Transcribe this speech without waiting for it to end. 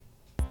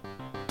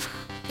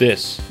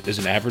This is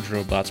an Average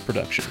Robots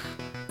production.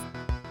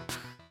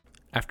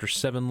 After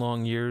 7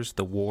 long years,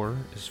 the war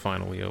is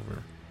finally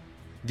over.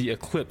 The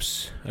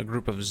Eclipse, a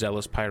group of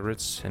zealous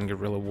pirates and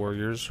guerrilla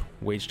warriors,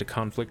 waged a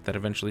conflict that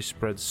eventually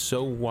spread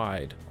so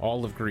wide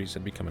all of Greece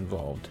had become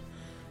involved.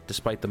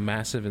 Despite the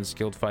massive and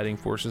skilled fighting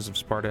forces of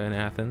Sparta and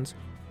Athens,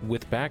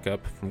 with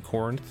backup from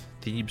Corinth,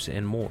 Thebes,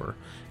 and more,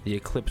 the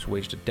Eclipse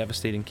waged a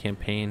devastating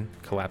campaign,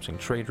 collapsing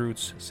trade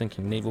routes,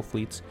 sinking naval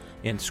fleets,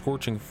 and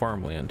scorching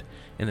farmland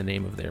in the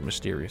name of their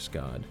mysterious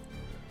god.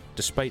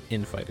 Despite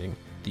infighting,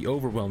 the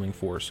overwhelming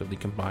force of the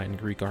combined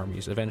Greek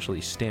armies eventually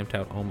stamped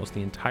out almost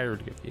the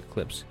entirety of the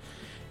Eclipse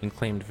and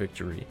claimed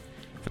victory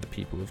for the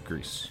people of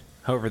Greece.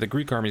 However, the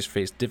Greek armies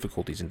faced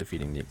difficulties in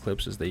defeating the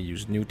Eclipse as they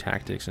used new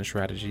tactics and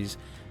strategies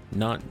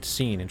not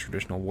seen in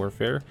traditional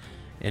warfare,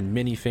 and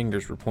many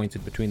fingers were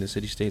pointed between the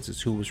city-states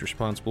as who was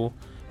responsible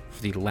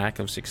for the lack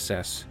of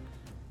success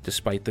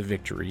despite the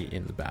victory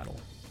in the battle.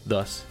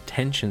 Thus,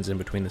 tensions in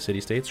between the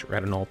city-states are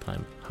at an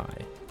all-time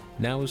high.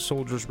 Now as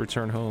soldiers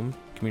return home,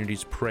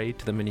 communities pray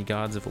to the many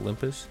gods of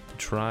Olympus to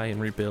try and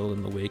rebuild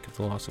in the wake of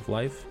the loss of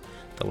life,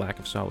 the lack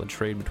of solid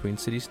trade between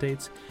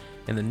city-states,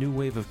 and the new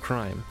wave of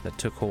crime that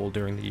took hold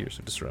during the years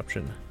of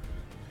disruption.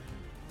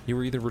 You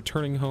are either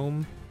returning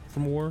home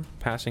from war,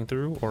 passing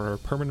through, or are a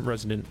permanent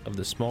resident of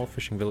the small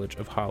fishing village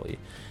of Hali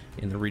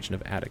in the region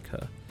of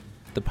Attica.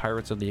 The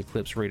pirates of the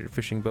Eclipse raided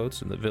fishing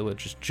boats and the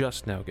village is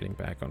just now getting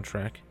back on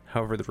track.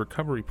 However, the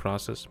recovery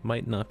process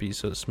might not be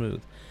so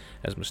smooth,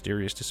 as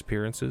mysterious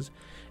disappearances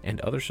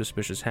and other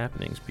suspicious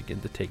happenings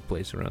begin to take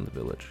place around the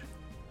village.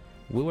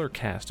 Will our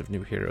cast of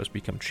new heroes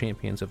become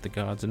champions of the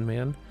gods and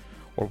man,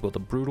 or will the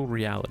brutal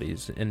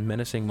realities and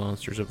menacing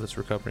monsters of this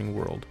recovering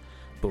world,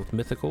 both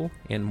mythical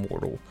and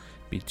mortal,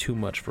 be too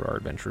much for our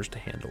adventurers to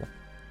handle?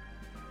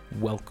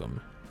 Welcome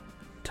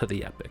to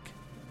the Epic.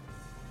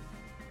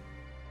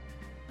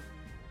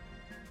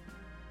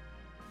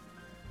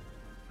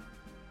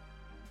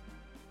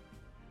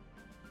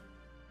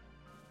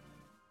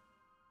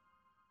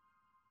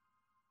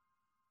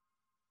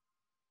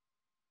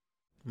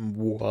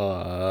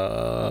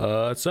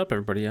 What's up,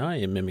 everybody? I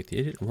am Mimic the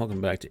Idiot, and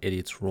welcome back to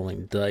Idiots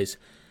Rolling Dice.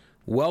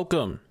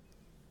 Welcome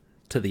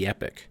to the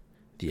Epic.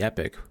 The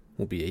Epic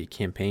will be a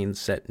campaign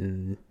set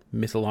in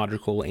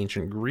mythological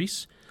ancient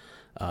Greece.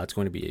 It's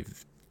going to be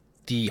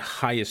the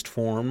highest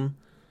form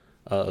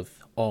of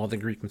all the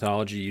Greek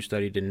mythology you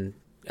studied in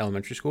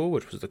elementary school,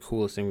 which was the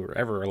coolest thing we were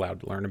ever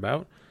allowed to learn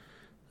about.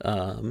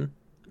 And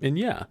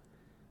yeah,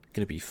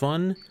 going to be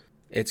fun.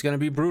 It's going to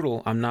be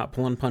brutal. I'm not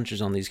pulling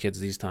punches on these kids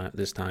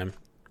this time.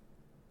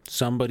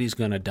 Somebody's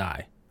going to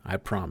die. I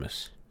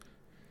promise.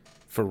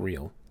 For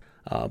real.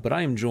 But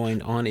I am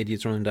joined on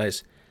Idiots Rolling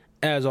Dice,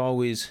 as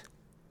always,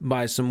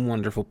 by some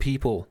wonderful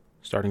people.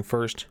 Starting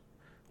first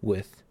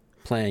with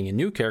playing a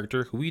new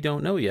character who we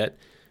don't know yet,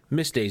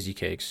 Miss Daisy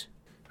Cakes.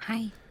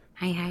 Hi.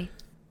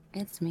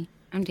 It's me.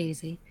 I'm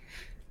Daisy.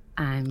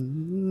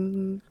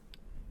 I'm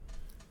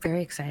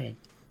very excited.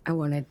 I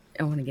want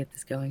to get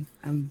this going.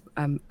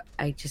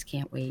 I just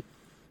can't wait.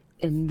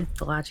 And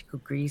mythological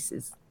Greece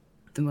is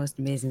the most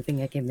amazing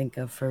thing I can think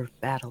of for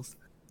battles.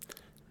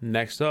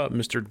 Next up,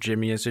 Mr.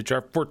 Jimmy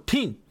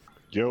SHR14.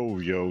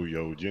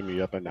 Yo, Jimmy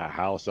up in the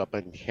house up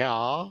in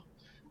here.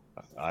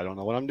 I don't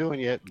know what I'm doing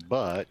yet,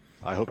 but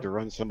I hope to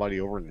run somebody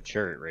over in the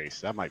chariot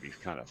race. That might be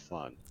kind of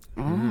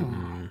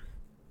fun.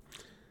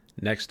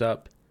 Next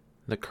up,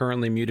 the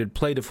currently muted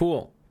Play to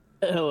Fool.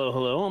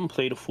 Hello, I'm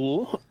Play to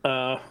Fool.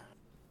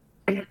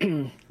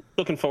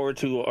 Looking forward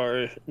to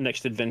our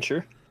next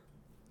adventure.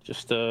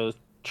 Just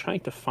trying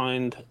to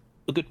find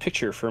a good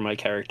picture for my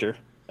character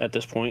at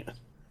this point.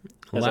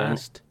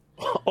 Last.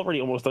 Already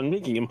almost done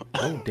making him.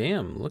 Oh,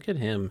 damn. Look at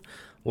him.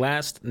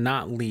 Last,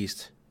 not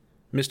least,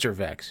 Mr.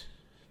 Vex.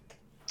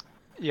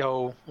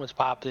 Yo, what's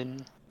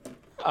poppin'?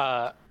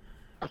 I'm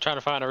trying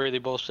to find a really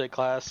bullshit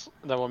class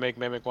that will make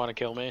Mimic want to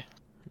kill me.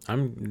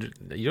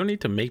 You don't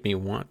need to make me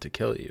want to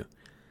kill you.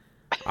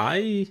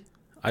 I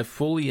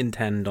fully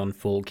intend on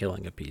full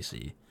killing a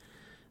PC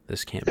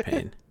this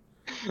campaign.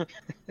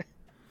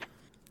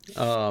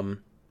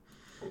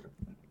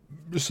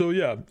 So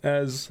yeah,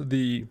 as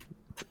the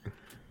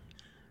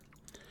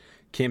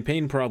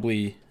campaign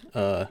probably,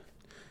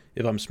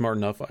 if I'm smart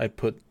enough, I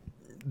put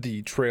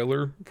the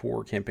trailer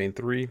for campaign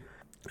 3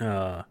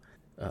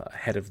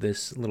 ahead of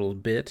this little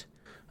bit.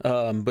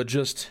 But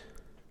just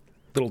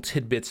little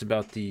tidbits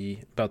about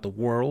the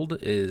world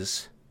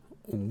is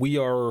we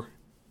are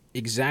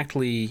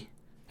exactly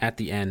at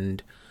the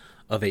end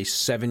of a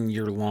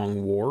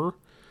 7-year-long war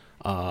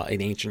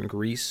in ancient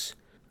Greece.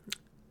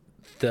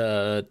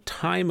 The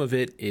time of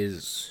it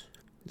is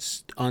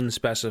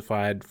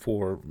unspecified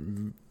for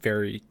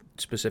very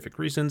specific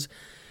reasons,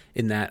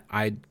 in that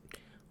I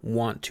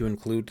want to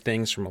include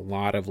things from a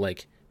lot of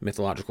like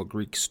mythological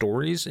Greek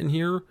stories in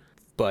here,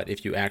 but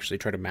if you actually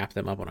try to map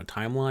them up on a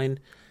timeline,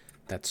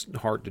 that's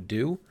hard to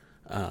do.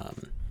 A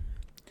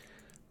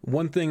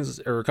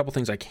couple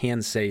things I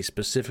can say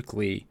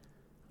specifically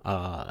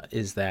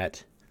is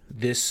that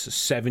this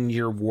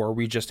 7-year war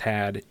we just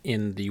had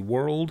in the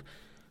world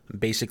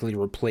basically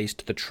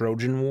replaced the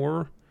Trojan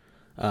War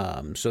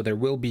So there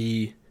will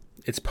be,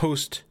 it's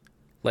post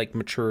like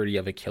maturity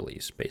of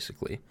Achilles,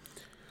 basically.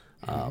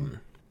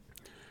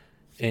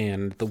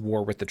 And the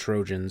war with the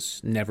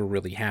Trojans never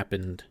really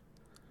happened.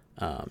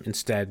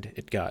 Instead,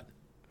 it got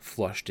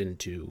flushed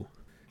into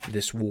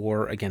this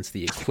war against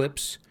the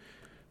Eclipse,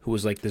 who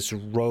was like this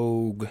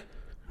rogue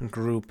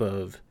group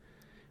of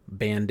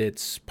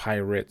bandits,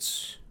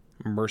 pirates,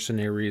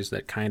 mercenaries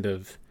that kind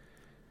of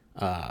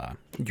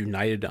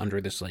united under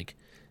this like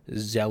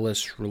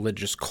zealous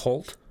religious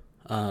cult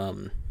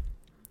in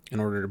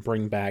order to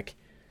bring back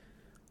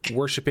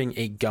worshiping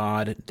a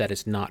god that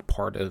is not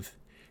part of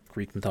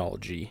Greek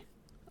mythology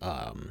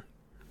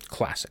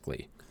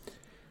classically.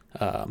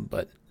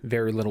 But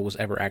very little was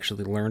ever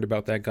actually learned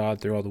about that god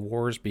through all the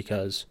wars,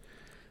 because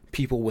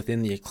people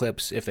within the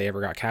Eclipse, if they ever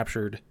got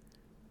captured,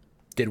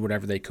 did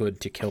whatever they could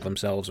to kill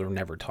themselves or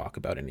never talk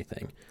about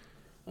anything.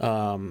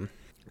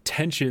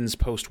 Tensions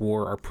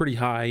post-war are pretty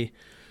high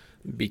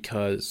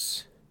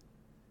because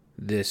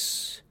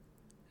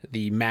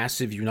the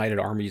massive united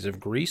armies of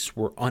Greece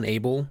were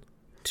unable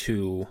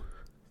to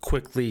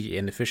quickly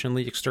and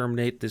efficiently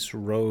exterminate this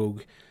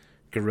rogue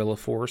guerrilla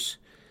force,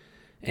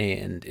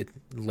 and it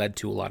led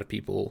to a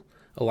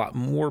lot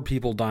more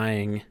people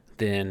dying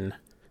than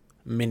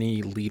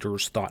many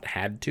leaders thought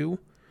had to.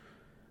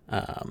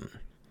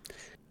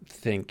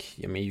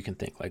 You can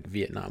think like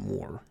Vietnam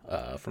War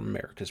from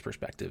America's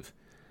perspective,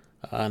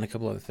 and a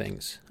couple other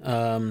things.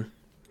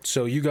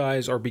 So you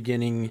guys are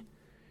beginning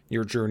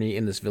your journey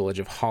in this village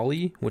of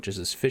Holly, which is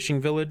this fishing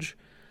village.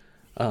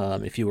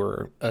 If you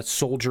were a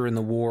soldier in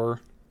the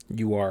war,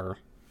 you are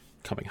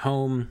coming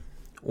home,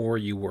 or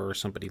you were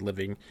somebody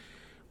living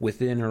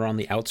within or on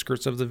the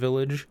outskirts of the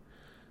village.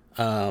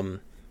 I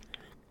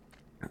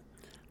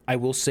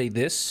will say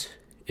this: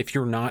 if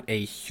you're not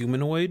a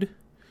humanoid,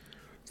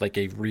 like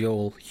a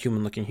real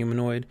human-looking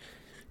humanoid,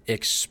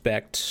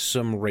 expect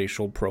some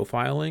racial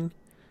profiling.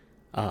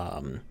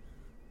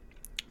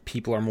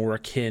 People are more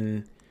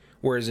akin,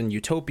 whereas in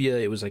Utopia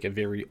it was like a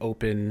very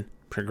open,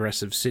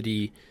 progressive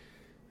city.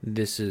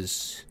 This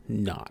is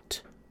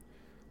not.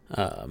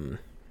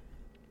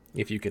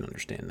 If you can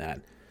understand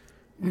that.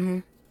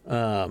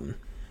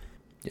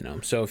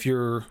 So if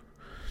you're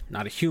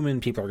not a human,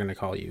 people are going to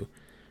call you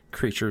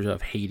creatures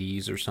of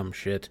Hades or some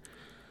shit.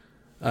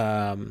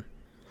 I'm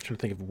trying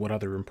to think of what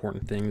other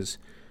important things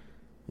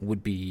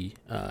would be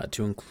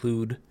to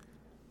include.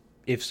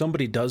 If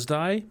somebody does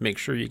die, make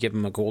sure you give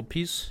them a gold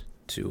piece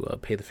to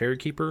pay the ferry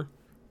keeper,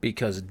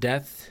 because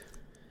death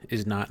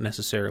is not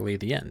necessarily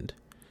the end,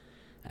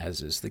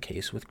 as is the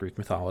case with Greek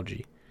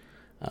mythology.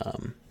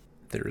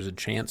 There is a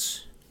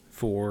chance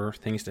for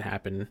things to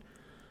happen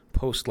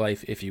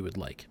post-life if you would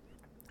like.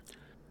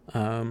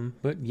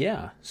 But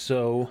yeah,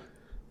 so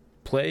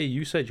Play,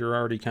 you said you're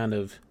already kind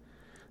of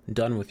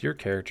done with your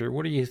character.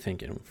 What are you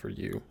thinking for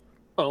you?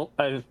 Well,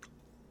 I've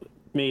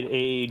made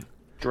a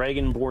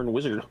dragonborn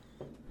wizard.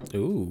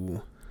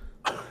 Ooh.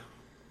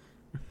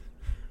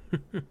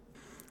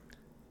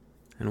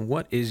 And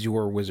what is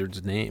your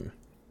wizard's name?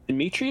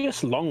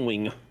 Demetrius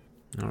Longwing.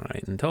 All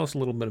right, and tell us a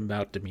little bit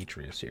about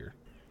Demetrius here.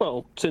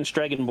 Well, since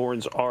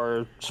dragonborns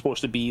are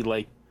supposed to be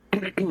like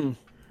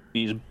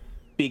these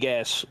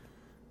big-ass,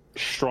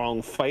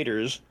 strong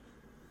fighters,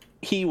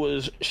 he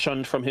was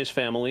shunned from his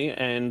family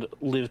and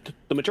lived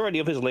the majority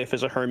of his life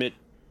as a hermit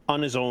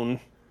on his own,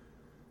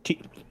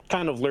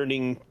 kind of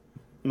learning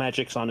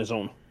magics on his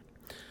own.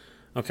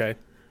 Okay.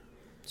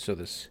 So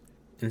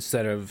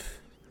instead of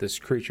this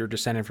creature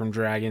descended from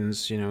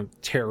dragons,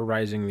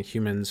 terrorizing the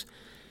humans,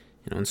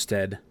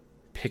 instead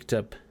picked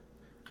up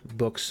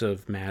books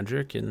of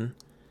magic and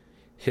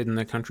hid in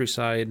the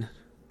countryside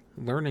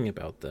learning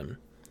about them.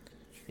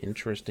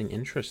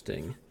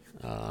 Interesting.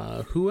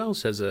 Who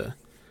else has a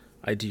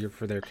idea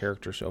for their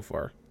character so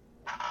far?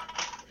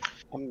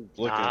 I'm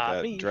looking at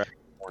that me.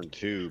 Dragonborn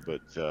too,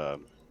 but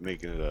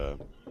making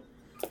it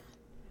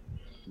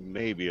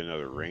maybe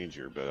another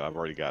ranger. But I'm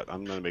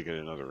gonna make it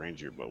another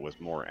ranger, but with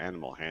more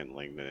animal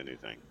handling than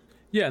anything.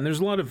 Yeah, and there's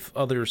a lot of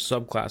other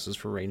subclasses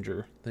for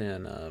ranger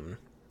than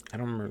I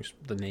don't remember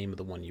the name of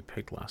the one you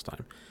picked last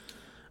time.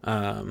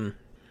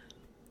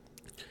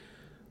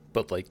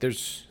 But like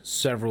there's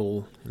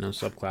several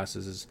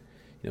subclasses. Is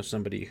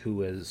somebody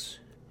who is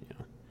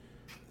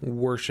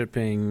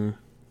worshipping,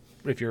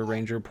 if you're a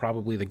ranger,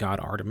 probably the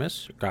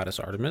goddess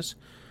Artemis,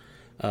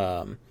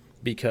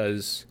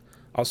 because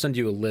I'll send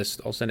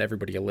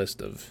everybody a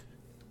list of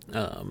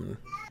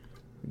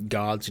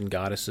gods and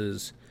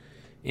goddesses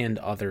and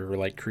other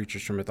like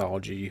creatures from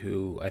mythology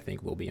who I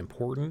think will be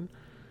important.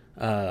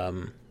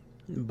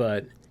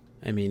 But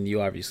I mean,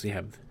 you obviously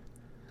have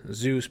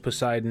Zeus,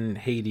 Poseidon,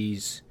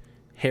 Hades,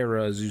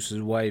 Hera,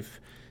 Zeus's wife,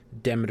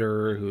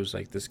 Demeter, who's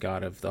like this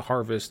god of the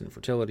harvest and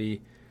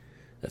fertility,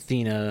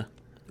 Athena,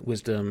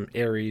 wisdom,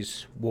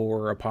 Ares,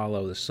 war,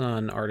 Apollo, the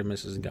sun,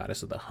 Artemis is the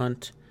goddess of the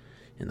hunt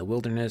in the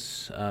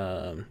wilderness,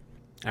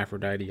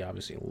 Aphrodite,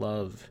 obviously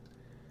love,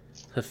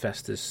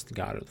 Hephaestus, the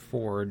god of the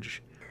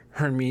forge,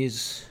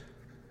 Hermes,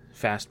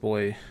 fast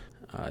boy,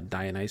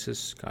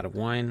 Dionysus, god of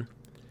wine.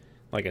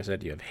 Like I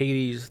said, you have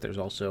Hades. There's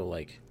also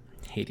like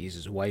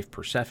Hades' wife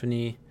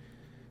Persephone,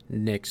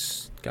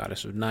 Nyx,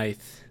 goddess of night,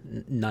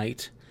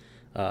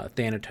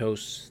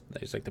 Thanatos,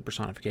 that is like the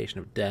personification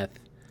of death.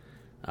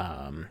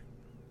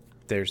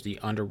 There's the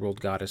underworld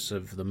goddess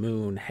of the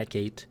moon,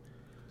 Hecate.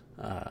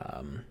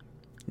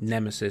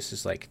 Nemesis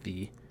is like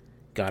the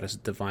goddess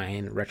of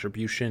divine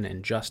retribution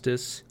and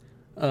justice.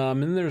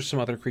 And there's some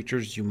other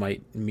creatures you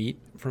might meet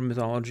from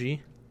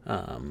mythology.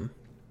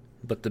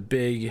 But the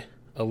big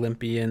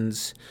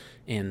Olympians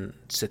and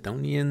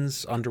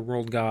Sithonians,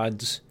 underworld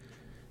gods,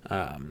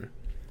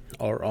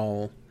 are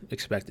all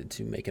expected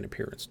to make an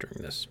appearance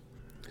during this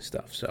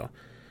stuff. So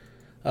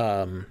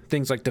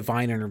things like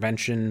divine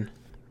intervention,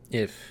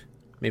 if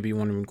maybe you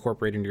want to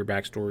incorporate into your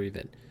backstory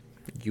that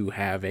you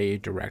have a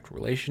direct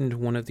relation to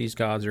one of these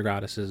gods or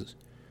goddesses,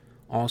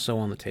 also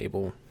on the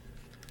table.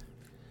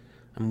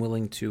 I'm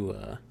willing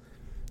to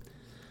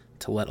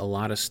let a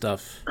lot of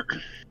stuff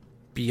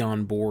be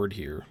on board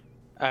here.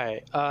 All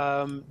right,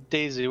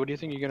 Daisy, what do you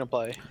think you're gonna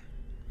play?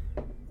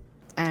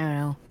 I don't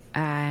know.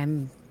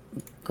 I'm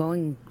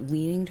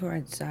leaning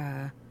towards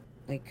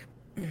like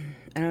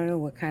I don't know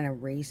what kind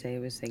of race I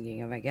was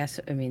thinking of.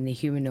 I mean the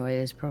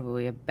humanoid is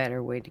probably a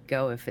better way to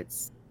go if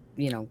it's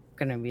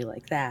gonna be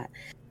like that.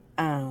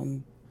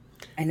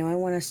 I know I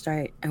want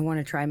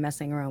to try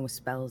messing around with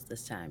spells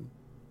this time.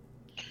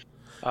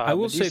 I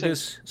will say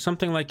this,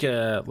 something like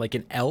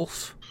an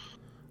elf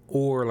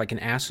or like an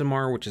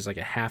Aasimar, which is like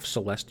a half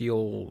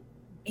celestial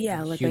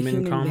like human a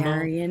human combo.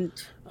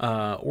 variant.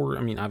 Or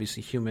I mean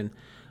obviously human.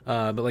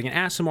 But like an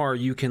Aasimar,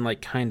 you can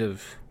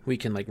we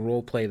can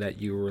role play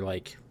that you were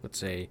like, let's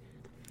say,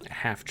 a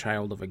half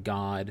child of a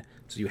god,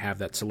 so you have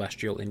that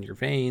celestial in your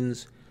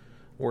veins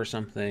or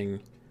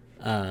something.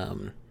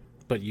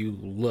 But you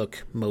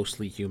look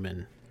mostly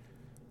human,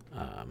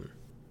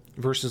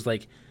 versus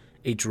like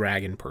a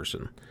dragon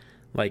person.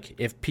 Like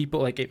if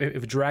people if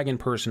a dragon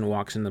person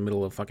walks in the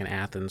middle of fucking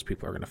Athens,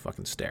 people are gonna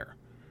fucking stare,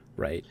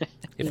 right?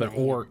 If an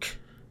orc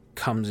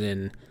comes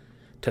in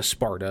to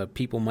Sparta,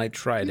 people might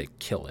try to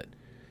kill it.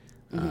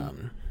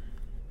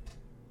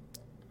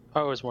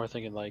 I was more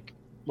thinking like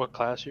what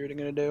class you're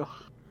gonna do.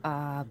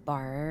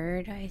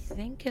 Bard, I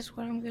think is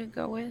what I'm gonna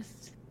go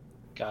with.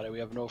 Got it. We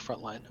have no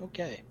front line.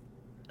 Okay.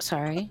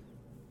 Sorry.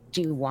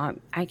 Do you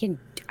want? I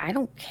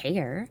don't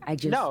care. I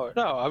just. No.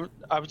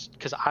 I was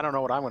because I don't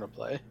know what I'm gonna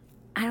play.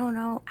 I don't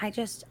know.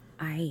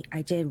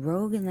 I did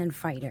rogue and then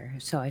fighter,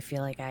 so I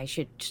feel like I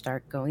should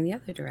start going the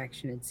other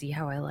direction and see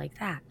how I like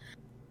that.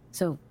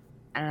 So,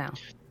 I don't know.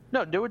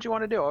 No, do what you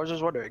want to do. I was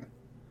just wondering.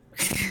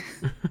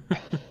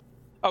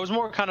 I was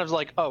more kind of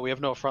like, oh, we have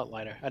no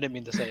frontliner. I didn't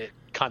mean to say it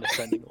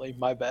condescendingly.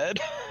 My bad.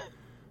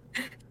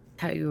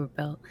 How you were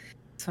built.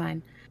 It's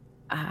fine.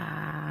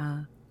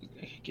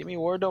 Give me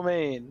war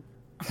domain.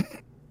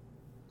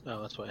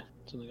 Oh, that's why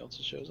something else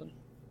is chosen.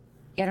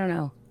 I don't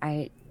know.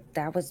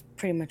 That was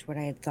pretty much what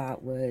I had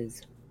thought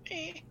was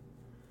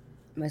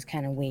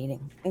kind of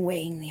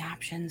weighing the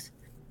options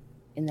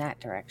in that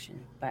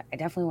direction. But I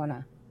definitely want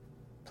to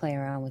play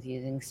around with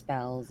using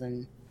spells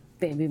and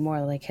maybe more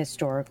like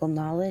historical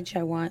knowledge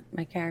I want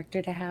my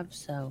character to have.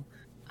 So,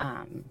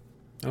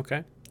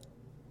 Okay.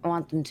 I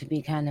want them to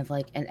be kind of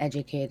like an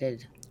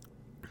educated.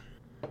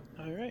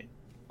 All right,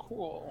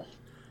 cool.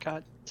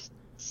 God,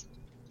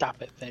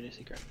 stop it,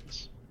 Fantasy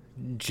Grounds.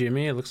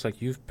 Jimmy, it looks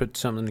like you've put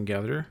something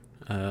together.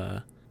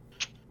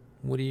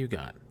 What do you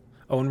got?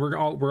 Oh, and we're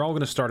all going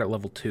to start at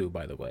level 2,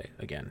 by the way.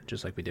 Again,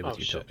 just like we did with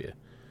Utopia.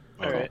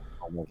 All right.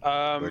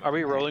 Are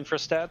we rolling for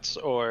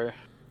stats or?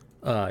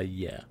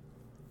 Yeah.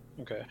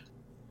 Okay.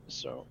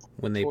 So.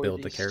 When they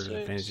build the characters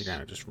in Fantasy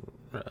Ground, just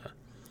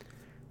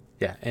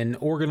yeah, and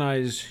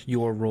organize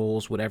your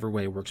roles whatever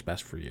way works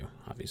best for you.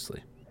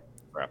 Obviously.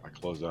 Crap! I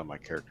closed out my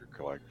character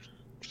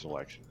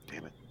selection.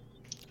 Damn it.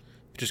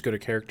 Just go to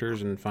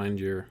characters and find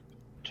your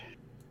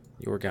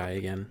guy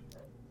again.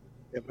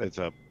 Yep, it's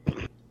up.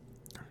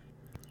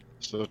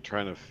 Still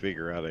trying to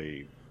figure out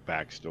a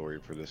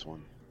backstory for this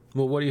one.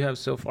 Well, what do you have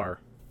so far?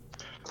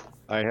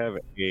 I have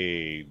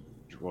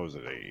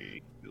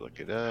look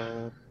it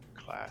up,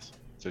 class.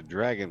 It's a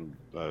dragon,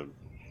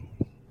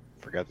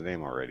 forgot the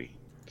name already.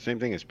 Same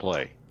thing as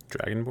play.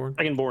 Dragonborn?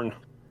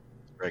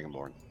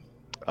 Dragonborn.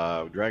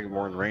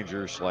 Dragonborn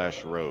Ranger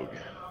 / Rogue.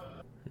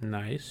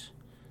 Nice.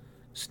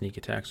 Sneak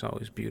attack's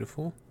always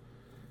beautiful.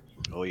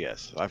 Oh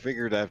yes. I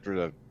figured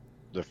after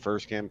the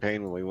first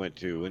campaign when we went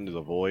to Into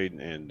the Void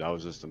and I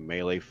was just a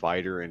melee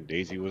fighter and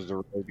Daisy was the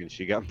rogue and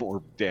she got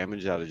more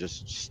damage out of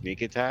just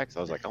sneak attacks,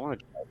 I was like, I want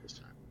to try this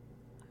time.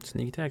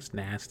 Sneak attack's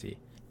nasty.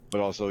 But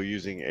also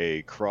using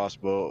a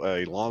crossbow,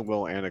 a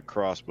longbow and a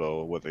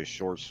crossbow with a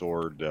short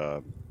sword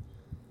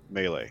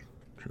melee.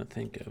 I'm trying to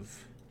think of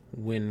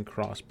when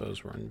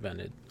crossbows were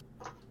invented.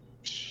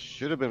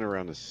 Should have been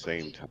around the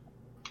same time.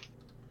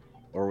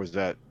 Or was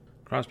that...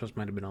 Crossbows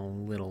might have been a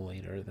little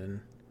later than...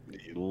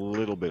 A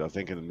little bit, I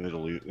think, in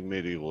the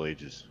medieval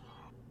ages.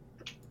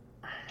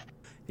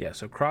 Yeah,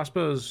 so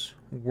crossbows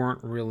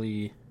weren't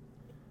really...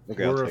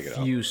 Okay, were a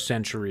few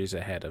centuries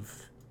ahead of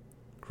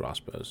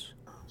crossbows.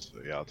 So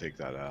yeah, I'll take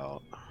that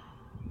out.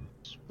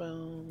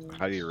 Spells.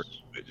 How do you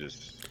remove it?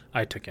 Just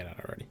I took it out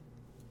already.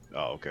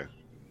 oh, okay.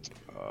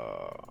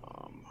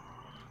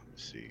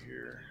 Let's see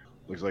here.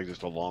 Looks like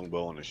just a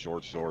longbow and a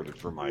short sword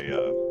for my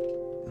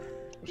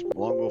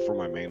longbow for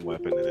my main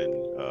weapon, and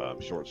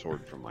then short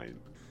sword for my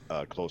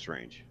close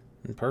range.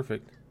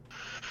 Perfect.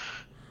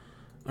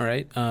 All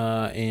right,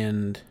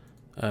 and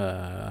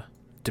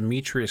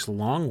Demetrius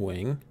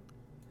Longwing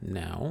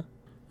now.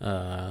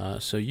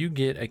 So you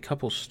get a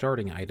couple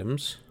starting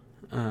items.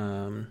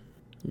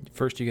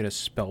 First, you get a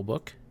spell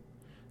book.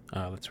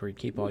 That's where you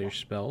keep all your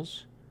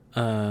spells.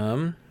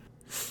 So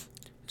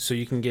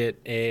you can get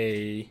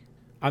a...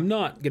 I'm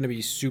not going to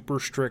be super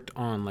strict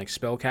on like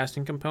spell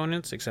casting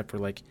components, except for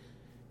like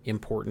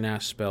important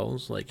ass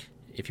spells. Like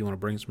if you want to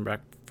bring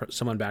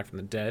someone back from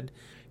the dead,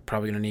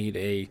 probably going to need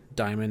a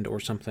diamond or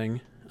something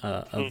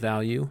of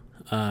value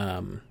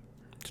to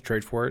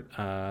trade for it.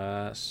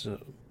 So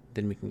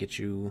then we can get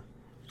you...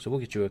 So we'll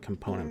get you a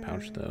component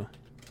pouch though.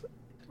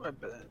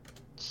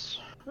 Weapons.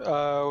 What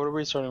are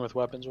we starting with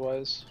weapons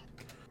wise?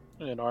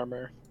 And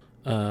armor.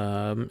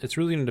 It's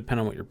really going to depend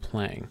on what you're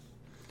playing.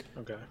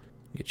 Okay.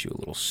 Get you a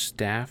little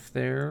staff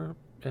there,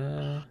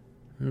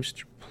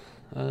 Mr.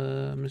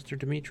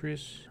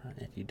 Demetrius.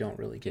 You don't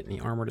really get any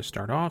armor to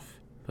start off,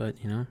 but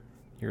you know,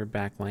 you're a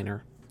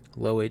backliner,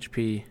 low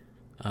HP,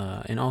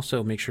 and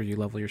also make sure you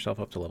level yourself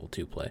up to level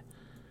 2 play.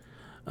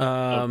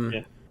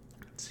 Okay.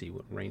 Let's see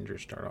what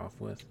rangers start off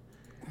with.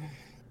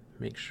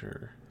 Make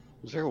sure.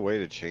 Is there a way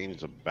to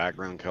change the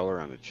background color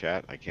on the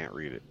chat? I can't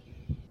read it.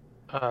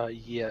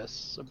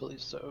 Yes, I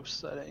believe so.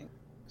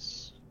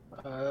 Settings.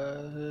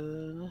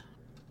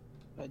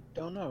 I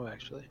don't know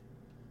actually.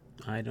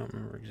 I don't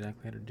remember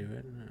exactly how to do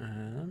it.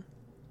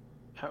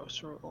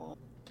 House rule.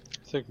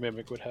 I think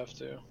Mimic would have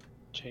to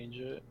change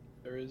it.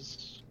 There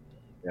is.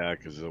 Yeah,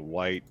 because the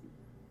white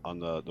on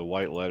the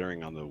white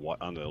lettering on the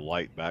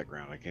light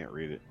background, I can't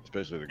read it.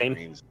 Especially the Same.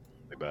 green's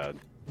really bad.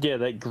 Yeah,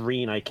 that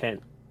green, I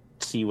can't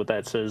see what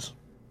that says.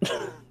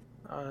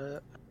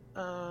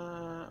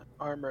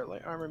 Armor,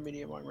 like armor,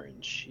 medium armor,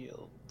 and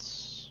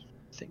shields.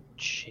 I think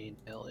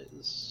chainmail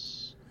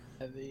is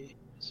heavy.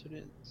 So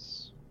it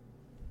is.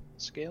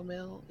 Scale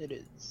mail, it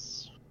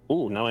is.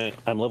 Ooh, now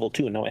I'm level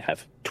 2, and now I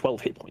have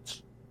 12 hit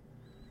points.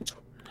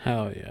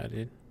 Hell yeah,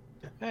 dude.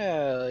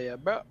 Hell yeah,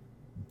 bro.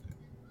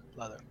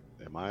 Leather.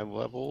 Am I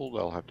leveled?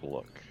 I'll have to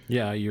look.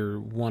 Yeah, you're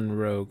one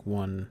rogue,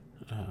 one.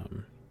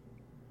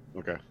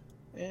 Okay.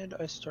 And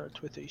I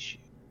start with a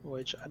shield,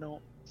 which I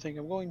don't think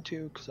I'm going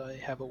to because I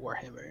have a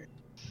Warhammer.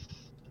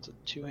 It's a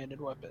two-handed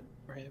weapon.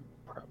 Warhammer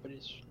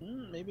properties.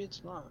 Maybe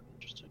it's not.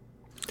 Interesting.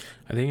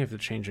 I think you have to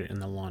change it in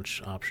the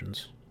launch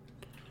options.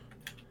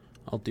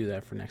 I'll do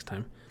that for next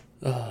time.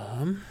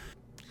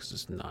 Because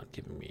it's not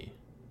giving me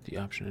the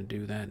option to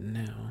do that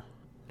now.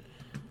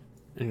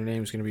 And your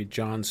name's gonna be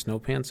John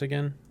Snowpants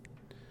again?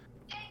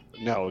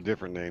 No,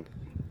 different name.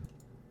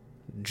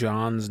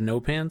 John's No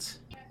Pants?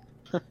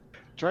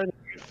 Try to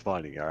make it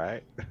funny, all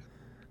right?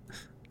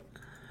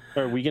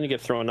 Are we going to get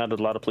thrown out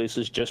of a lot of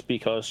places just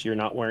because you're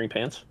not wearing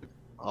pants?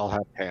 I'll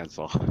have pants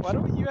on. Why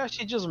don't you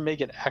actually just make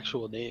an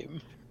actual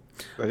name?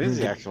 That is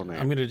the actual name.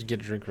 I'm gonna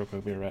get a drink real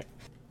quick, be right back.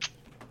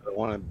 I don't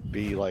want to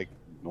be like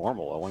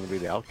normal. I want to be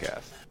the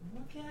outcast.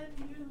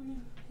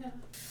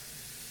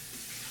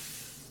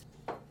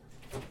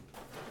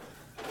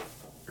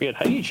 Forget,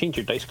 how do you change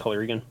your dice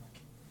color again?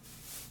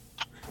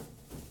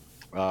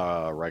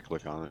 Right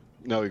click on it.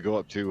 No, you go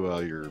up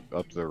to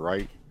up to the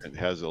right. It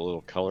has a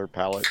little color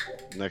palette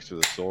next to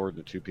the sword.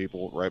 The two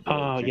people right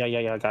below. Oh,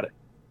 yeah, I got it.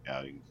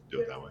 Yeah, you can do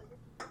it that way.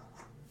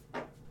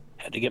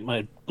 Had to get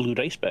my blue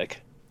dice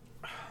back.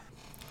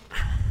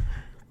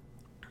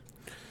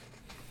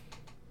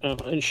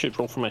 I should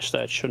roll for my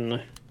stats, shouldn't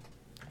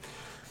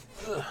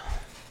I?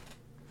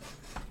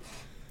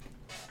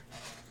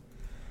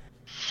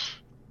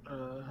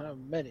 How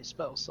many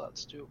spell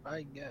slots do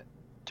I get?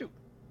 2.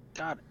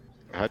 Got it.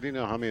 How do you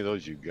know how many of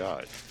those you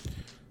got?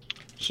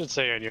 Should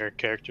say on your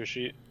character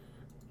sheet.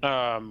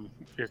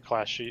 Your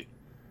class sheet.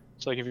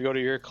 So like if you go to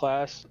your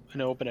class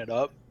and open it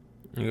up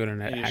You go to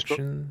And you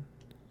action.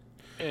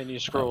 and you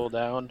scroll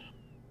down,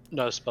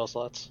 no spell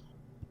slots.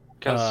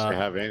 Because I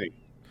have any.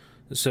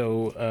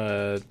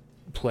 So,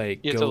 play.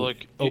 You have Go to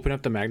look- open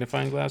up the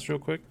magnifying glass real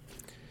quick,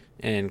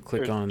 and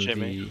click Or on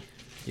Jimmy.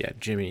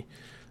 Jimmy.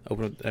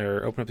 Open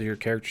up your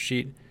character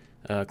sheet.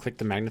 Click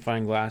the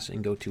magnifying glass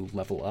and go to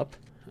level up,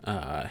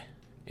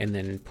 and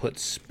then put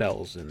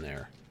spells in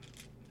there.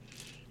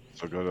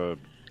 So go to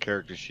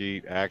character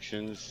sheet,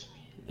 actions.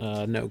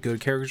 No, go to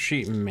character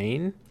sheet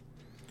main,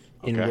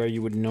 and Okay. where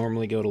you would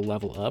normally go to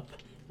level up.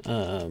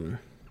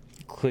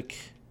 Click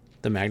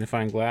the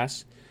magnifying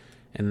glass,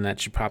 and that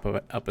should pop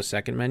up a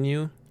second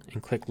menu.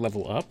 And click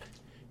level up,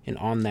 and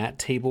on that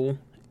table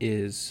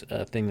is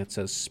a thing that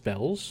says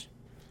spells.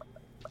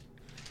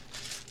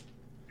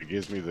 It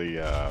gives me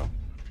the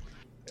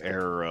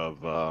error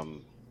of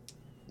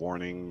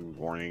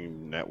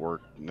warning,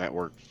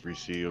 network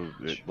received.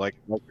 Like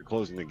you're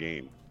closing the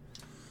game.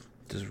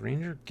 Does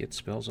Ranger get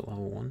spells at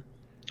level 1?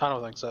 I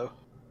don't think so.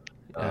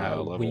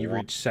 Level when you 1.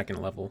 reach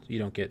second level, you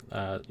don't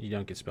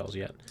get spells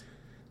yet.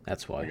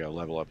 That's I why. gotta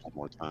level up one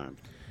more time.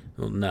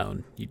 Well, no,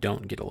 you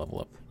don't get a level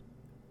up.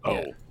 Oh,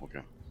 Yeah.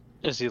 okay.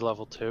 Is he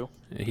level 2?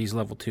 He's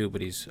level 2,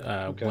 but he's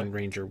Okay. one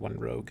ranger, one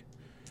rogue.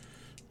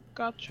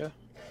 Gotcha.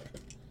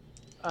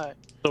 Alright,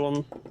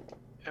 So,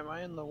 am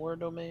I in the war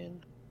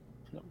domain?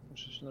 No, I'm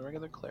just in the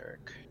regular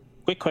cleric.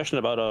 quick question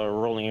about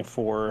rolling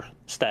for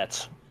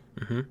stats.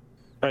 Mm-hmm.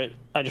 Right,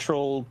 I just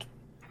rolled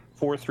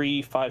 4,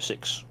 3, 5,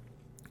 6.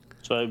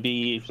 So it'd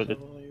be for the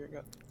So you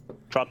got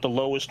drop the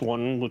lowest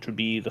one, which would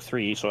be the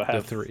 3. So I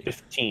have 3.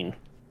 15.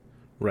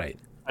 Right.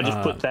 I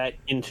just put that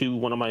into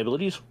one of my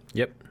abilities.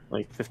 Yep.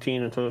 Like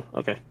 15 into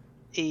okay.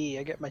 Hey,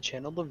 I get my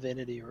channel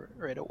divinity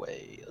right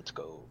away. Let's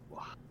go. And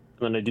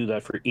then I do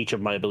that for each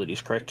of my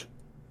abilities, correct?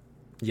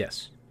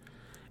 Yes.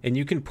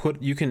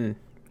 And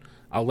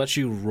I'll let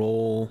you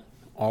roll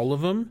all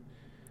of them.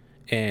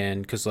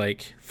 And because,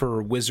 like,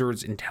 for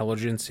wizards,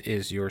 intelligence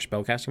is your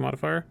spellcasting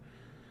modifier.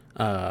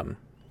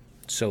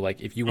 So,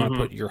 like, if you want to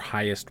put your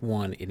highest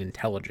one in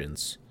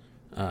intelligence,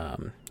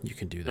 you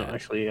can do No, that.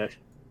 actually,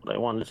 what I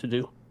wanted to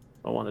do,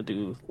 I want to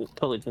do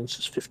intelligence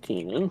is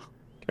 15.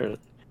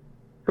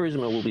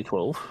 Charisma will be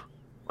 12.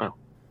 Wow.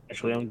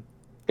 Actually, I'm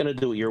gonna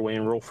do it your way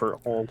and roll for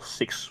all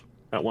 6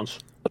 at once.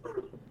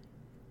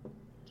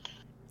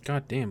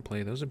 God damn,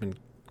 Play. Those have been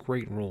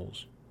great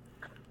rolls.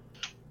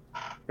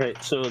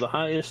 Right. So the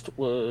highest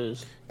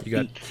was You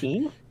got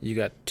 18. You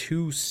got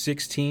 2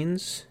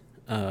 16s.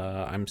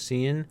 I'm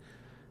seeing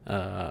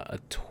a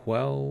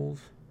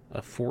 12,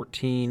 a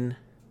 14.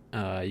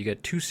 You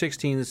got 2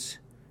 16s,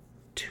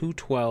 2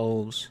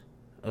 12s,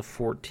 a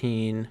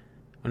 14.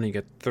 And you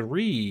got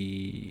 3.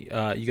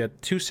 You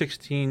got 2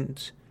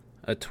 16s,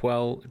 a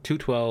 12, 2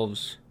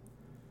 12s,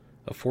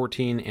 a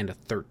 14, and a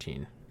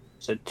 13.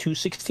 Said 2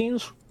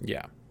 16s.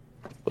 Yeah.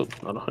 Oh,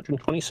 not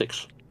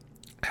 126.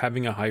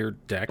 Having a higher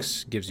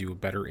dex gives you a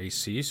better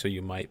AC, so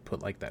you might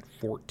put like that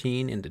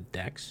 14 into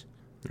dex.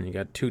 And you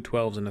got 2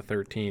 12s and a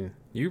 13.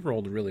 You've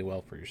rolled really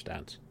well for your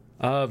stats.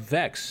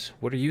 Vex,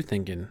 what are you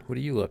thinking? What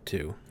are you up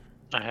to?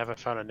 I haven't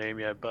found a name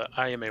yet, but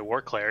I am a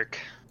war cleric.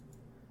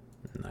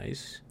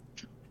 Nice.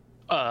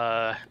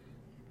 Little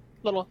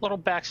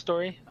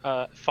backstory.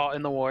 Fought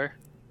in the war.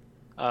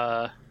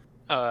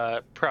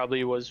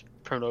 Probably was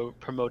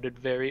promoted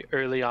very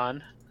early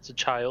on as a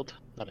child.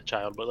 Not a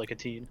child, but like a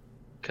teen.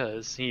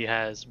 Because he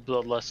has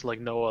bloodlust like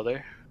no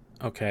other.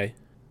 Okay.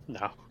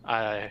 No,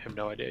 I have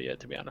no idea yet,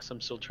 to be honest. I'm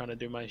still trying to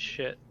do my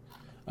shit.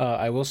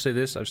 I will say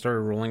this. I've started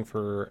rolling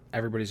for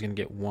everybody's going to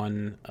get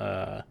one,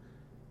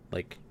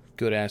 like,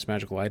 good-ass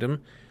magical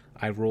item.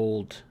 I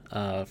rolled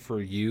for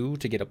you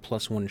to get a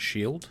 +1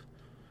 shield.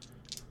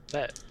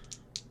 Bet.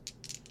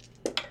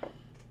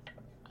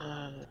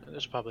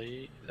 There's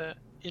probably that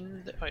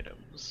in the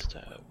items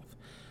tab.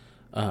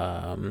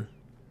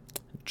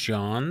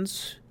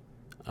 John's,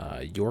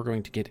 you're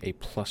going to get a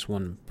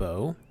 +1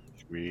 bow.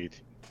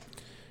 Sweet.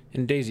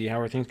 And Daisy, how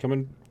are things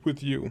coming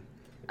with you?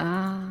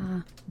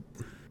 I'm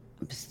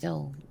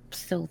still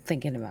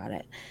thinking about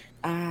it.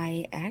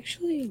 I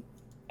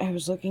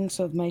was looking,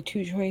 so my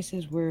 2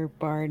 choices were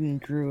Bard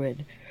and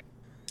Druid.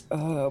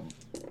 I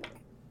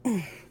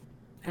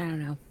don't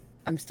know.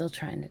 I'm still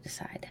trying to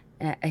decide.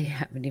 I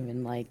haven't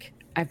even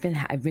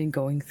I've been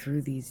going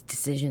through these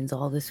decisions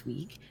all this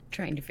week,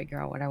 trying to figure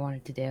out what I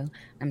wanted to do.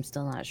 I'm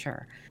still not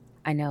sure.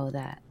 I know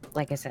that,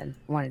 like I said,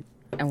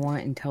 I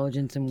want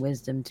intelligence and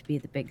wisdom to be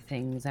the big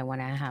things. I want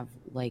to have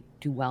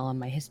do well on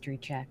my history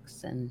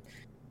checks and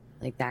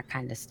that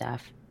kind of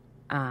stuff.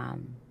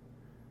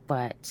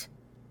 But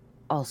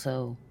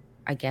also,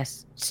 I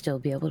guess, still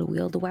be able to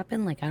wield a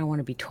weapon. I don't want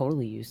to be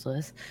totally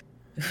useless,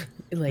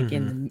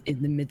 in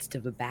the midst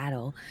of a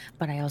battle.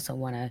 But I also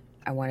want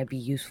to be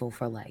useful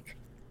for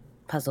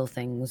puzzle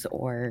things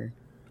or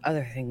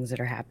other things that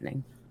are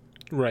happening.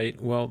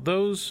 Right. Well,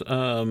 those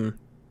kind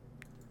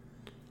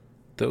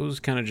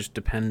of just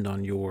depend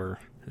on your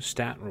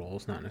stat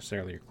rolls, not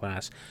necessarily your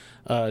class.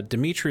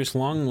 Demetrius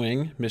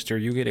Longwing, Mister,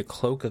 you get a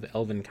Cloak of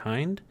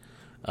Elvenkind,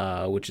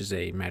 which is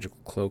a magical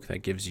cloak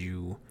that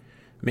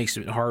makes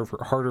it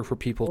harder for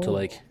people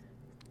to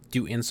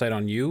do insight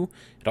on you.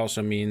 It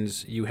also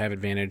means you have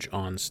advantage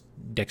on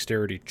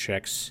dexterity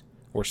checks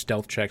or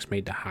stealth checks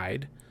made to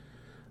hide.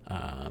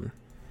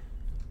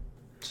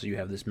 So you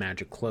have this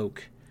magic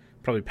cloak,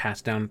 probably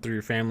passed down through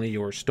your family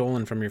or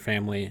stolen from your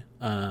family,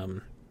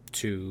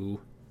 to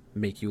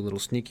make you a little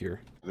sneakier.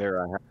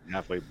 They're a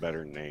halfway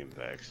better name,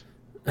 Vex.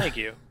 Thank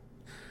you.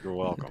 You're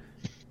welcome.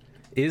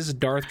 Is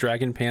Darth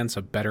Dragonpants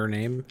a better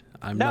name?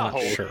 I'm not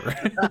No. sure.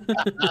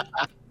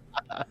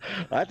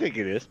 I think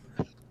it is.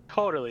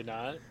 Totally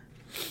not.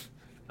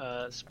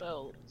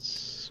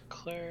 Spells.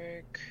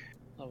 Cleric.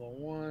 Level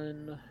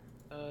 1.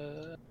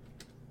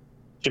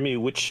 Jimmy,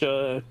 which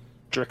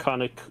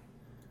draconic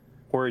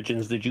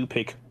origins did you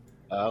pick?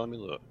 Let me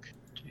look.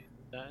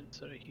 That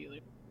instead of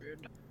healing.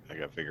 Weird. I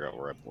gotta figure out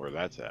where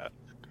that's at.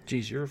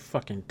 Jeez, you're a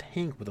fucking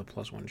tank with a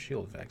 +1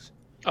 shield, Vex.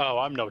 Oh,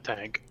 I'm no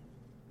tank.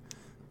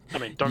 I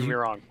mean, don't get me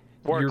wrong.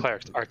 War your-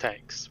 clerics are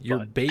tanks. Your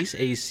But base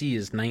AC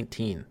is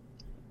 19.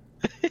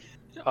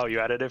 Oh, you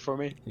added it for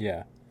me?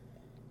 Yeah.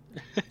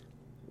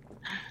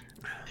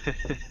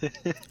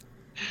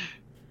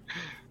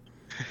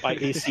 My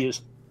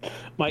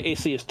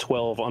AC is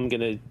 12. I'm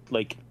gonna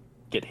like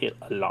get hit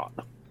a lot.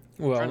 I'm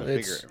trying Well, to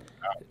figure it's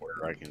out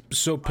where I can.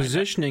 so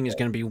positioning is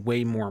going to be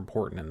way more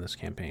important in this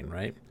campaign,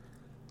 right?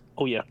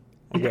 Oh yeah.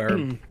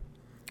 Where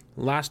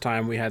last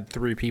time we had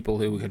 3 people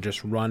who could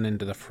just run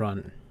into the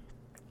front.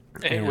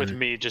 And with And-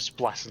 me just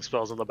blasting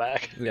spells on the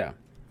back. Yeah,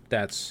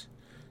 that's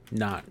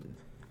not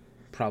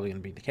probably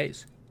going to be the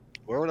case.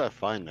 Where would I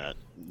find that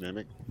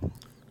mimic?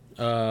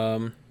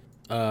 So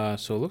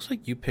it looks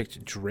like you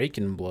picked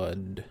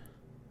Drakenblood.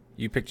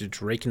 You picked a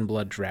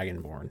Drakenblood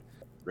Dragonborn.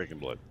 Breaking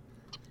Blood.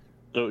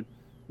 So,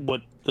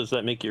 what does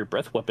that make your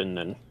breath weapon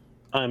then?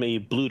 I'm a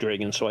blue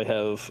dragon, so I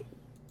have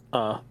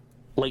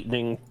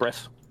lightning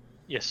breath.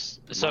 Yes.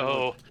 Mine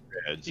So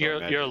Red, so your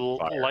imagine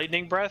fire.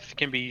 lightning breath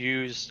can be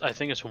used. I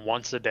think it's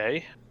once a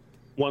day.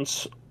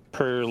 Once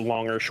per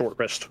long or short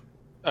rest.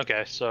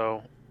 Okay,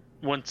 so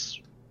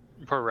once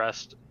per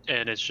rest,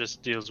 and it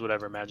just deals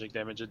whatever magic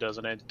damage it does,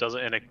 and it does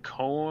it in a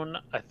cone.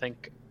 I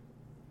think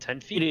 10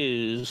 It feet.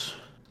 is.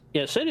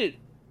 Yeah, it said it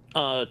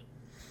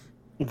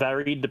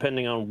varied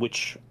depending on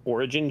which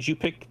origins you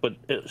picked, but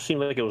it seemed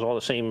like it was all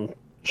the same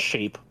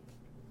shape.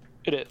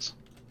 It is.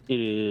 It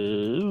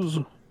is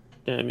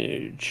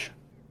damage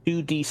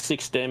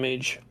 2d6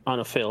 damage on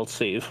a failed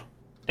save,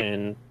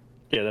 and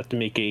yeah, they have to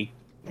make a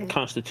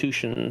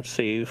Constitution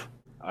save.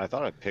 I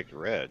thought I picked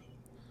red.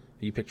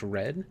 You picked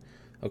red?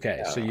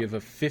 Okay, so you have a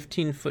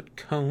 15-foot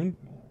cone.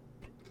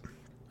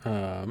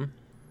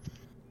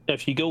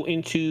 If you go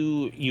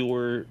into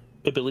your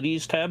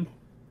abilities tab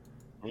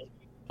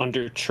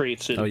under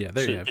traits, Oh yeah,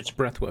 there you have. it's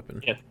Breath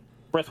weapon. yeah,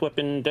 breath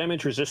weapon,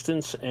 damage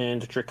resistance,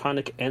 and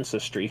draconic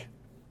ancestry,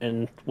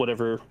 and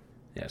whatever.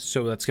 Yeah,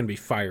 so that's going to be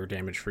fire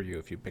damage for you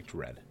if you picked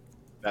red.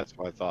 That's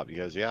what I thought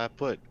because I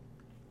put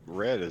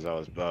red as I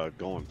was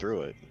going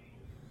through it.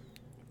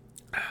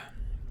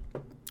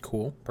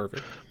 Cool,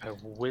 perfect. My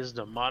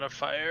wisdom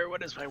modifier.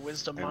 What is my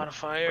wisdom And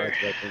modifier? Breath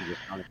weapon,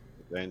 draconic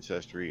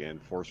ancestry, and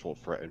forceful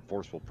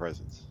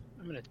presence.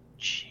 I'm gonna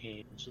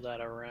change that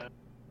around.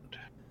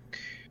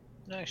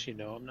 Actually,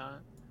 no, I'm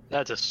not.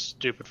 That's a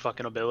stupid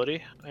fucking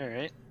ability. All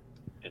right.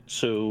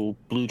 So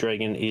blue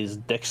dragon is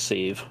dex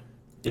save.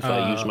 If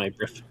I use my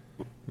breath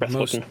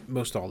weapon.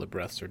 Most all the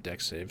breaths are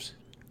dex saves.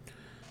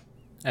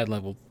 At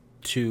level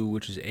 2,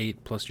 which is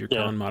 8, plus your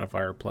Yeah. con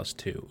modifier plus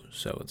 2.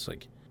 So it's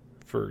like,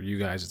 for you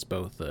guys, it's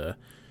both a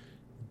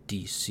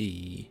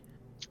DC.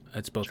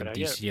 It's both Should a I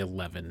DC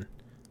 11 I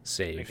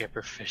save. get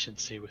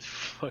proficiency with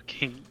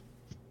fucking.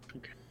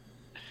 Okay.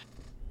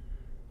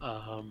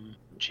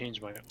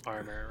 Change my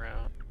armor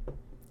around.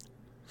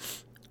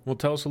 Well,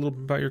 tell us a little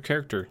bit about your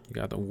character. You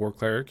got the war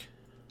cleric.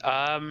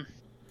 Came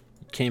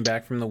Came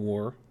back from the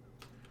war.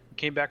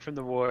 back from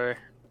the war.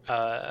 Do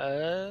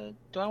I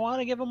want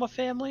to give him a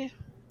family?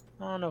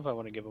 I don't know if I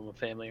want to give him a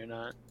family or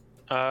not.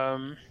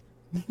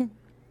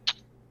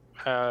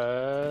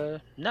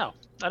 No,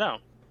 I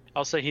don't.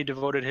 I'll say he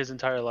devoted his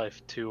entire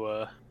life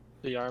to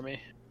the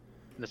army.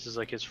 This is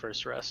like his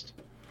first rest.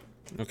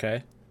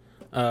 Okay.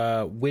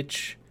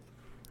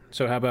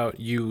 So how about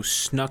you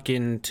snuck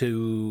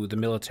into the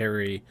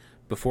military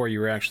before you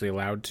were actually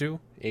allowed to,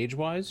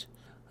 age-wise?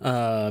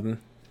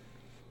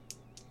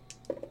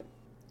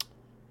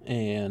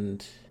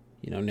 And,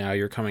 now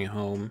you're coming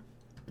home,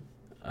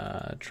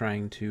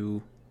 trying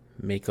to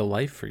make a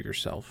life for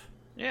yourself.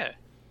 Yeah.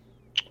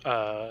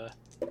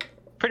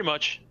 Pretty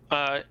much.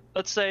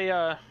 Let's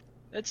say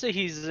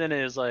he's in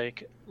his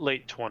like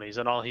late 20s,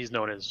 and all he's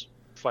known is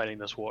fighting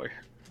this war.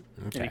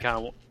 And Okay. he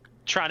kind of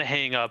trying to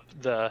hang up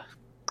the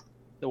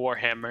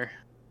warhammer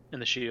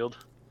and the shield.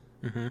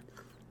 Mm-hmm.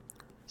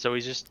 So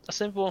he's just a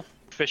simple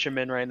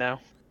fisherman right now.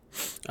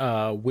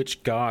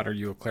 Which god are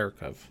you a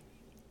cleric of?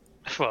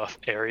 Well,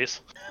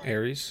 Ares.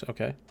 Ares?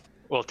 Okay.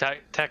 Well,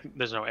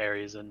 there's no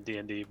Ares in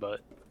D&D, but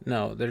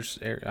No,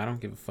 I don't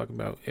give a fuck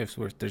about if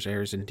there's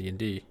Ares in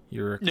D&D.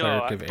 You're a No,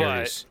 cleric of but-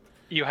 Ares.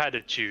 you had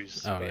to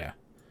choose. Oh, but- yeah.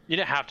 You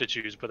didn't have to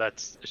choose, but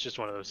it's just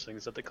one of those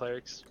things that the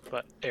clerics.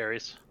 But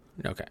Ares.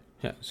 Okay.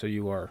 Yeah, so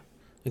you are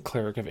a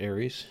cleric of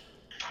Ares.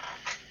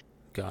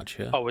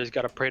 Gotcha. Always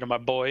got to pray to my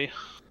boy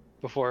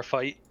before a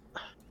fight.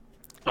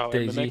 Oh, and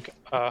Daisy. Mimic.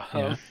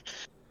 Yeah.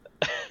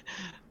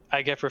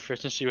 I get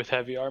proficiency with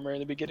heavy armor in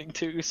the beginning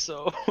too,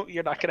 so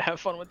you're not gonna have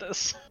fun with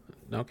this.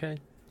 Okay.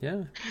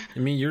 Yeah. I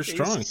mean, you're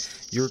strong.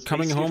 AC You're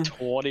coming of home.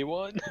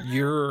 21.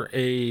 You're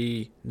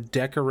a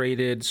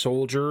decorated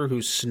soldier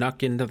who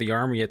snuck into the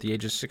army at the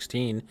age of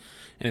 16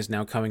 and is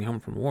now coming home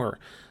from war.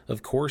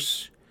 Of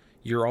course,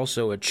 you're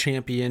also a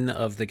champion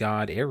of the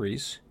god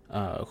Ares,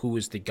 who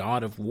is the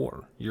god of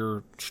war.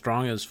 You're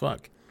strong as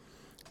fuck.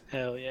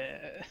 Hell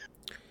yeah.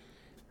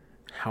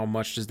 How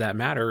much does that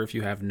matter if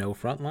you have no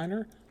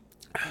frontliner?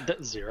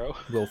 0.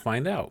 We'll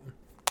find out.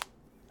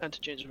 I had to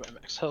change my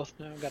max health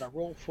now. Gotta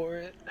roll for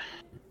it.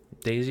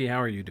 Daisy,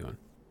 how are you doing?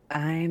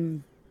 I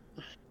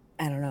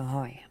don't know how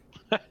I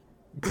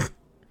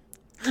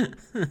am.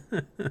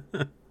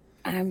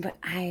 But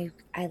I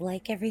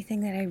like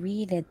everything that I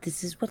read.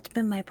 This is what's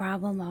been my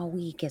problem all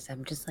week. Is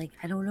I'm just like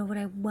I don't know what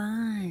I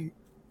want.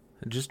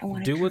 Just I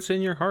wanna do tr- what's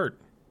in your heart.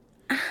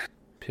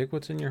 Pick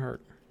what's in your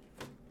heart.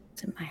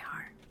 It's in my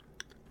heart.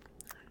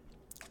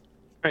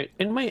 Right,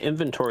 in my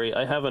inventory,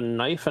 I have a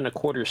knife and a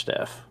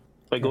quarterstaff.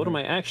 If I go to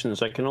my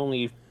actions, I can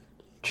only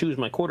choose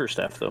my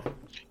quarterstaff, though.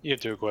 You have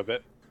to equip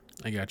it.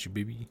 I got you,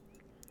 baby.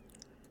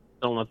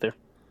 No, not there.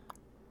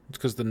 It's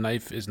because the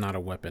knife is not a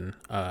weapon.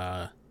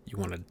 You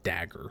want a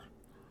dagger.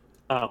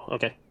 Oh,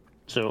 okay.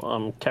 So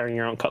I'm carrying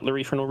around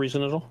cutlery for no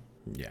reason at all?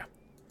 Yeah,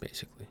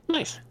 basically.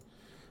 Nice.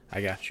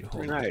 I got you.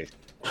 Hold Very on. nice.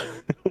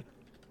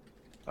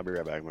 I'll be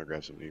right back. I'm gonna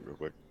grab something to eat real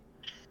quick.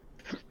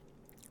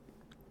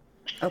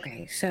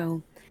 Okay,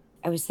 so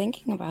I was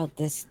thinking about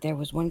this. There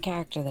was one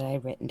character that I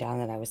had written down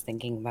that I was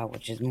thinking about,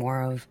 which is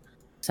more of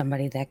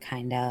somebody that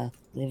kind of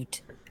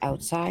lived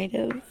outside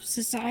of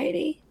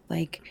society.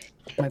 Like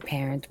my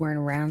parents weren't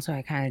around, so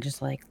I kind of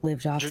just like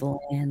lived off the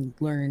land,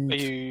 learned. Are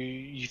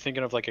you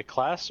thinking of like a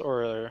class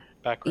or a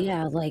background?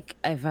 Yeah, like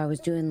if I was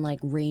doing like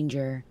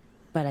ranger,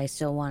 but I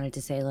still wanted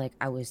to say like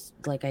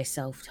I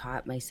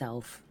self-taught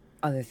myself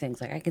other things.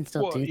 Like I can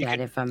still Well, do you that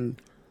could- if I'm.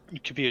 You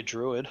could be a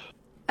druid.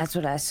 That's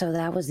what I. So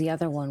that was the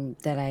other one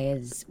that I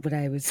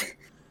was.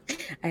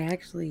 I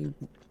actually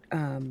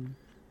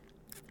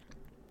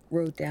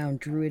wrote down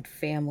druid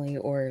family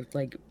or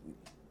like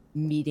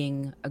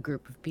meeting a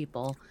group of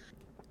people.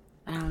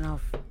 I don't know.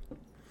 If, I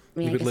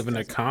mean, You I could guess live in a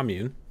that's-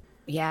 commune.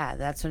 Yeah,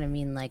 that's what I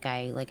mean.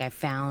 I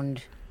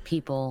found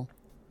people.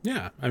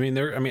 Yeah, I mean,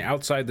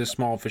 outside this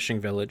small fishing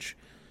village,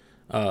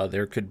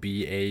 there could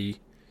be a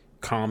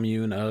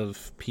commune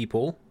of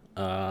people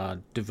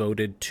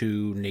devoted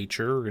to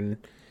nature and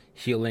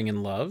healing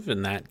and love,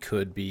 and that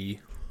could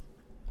be,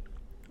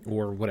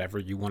 or whatever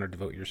you want to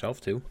devote yourself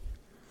to.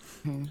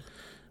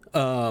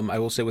 I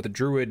will say with a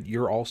druid,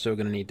 you're also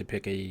going to need to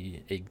pick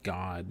a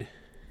god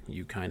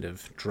you kind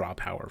of draw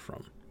power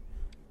from.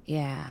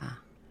 Yeah.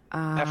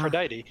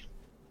 Aphrodite.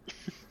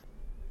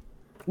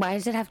 Why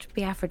does it have to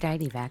be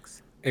Aphrodite,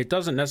 Vex? It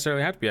doesn't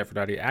necessarily have to be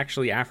Aphrodite.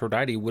 Actually,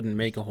 Aphrodite wouldn't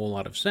make a whole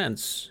lot of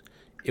sense.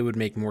 It would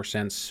make more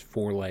sense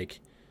for like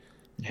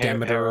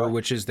Demeter, Hera.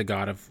 which is the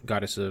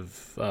goddess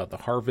of the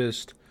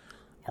harvest.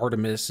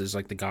 Artemis is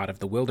like the god of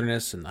the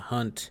wilderness and the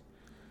hunt.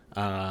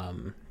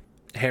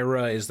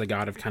 Hera is the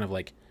god of kind of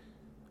like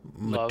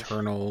Love.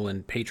 maternal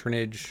and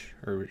patronage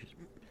or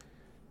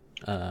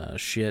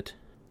shit.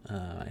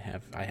 I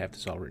have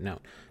this all written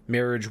out.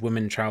 Marriage,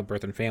 women,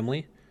 childbirth, and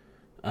family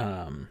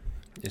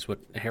is what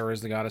Hera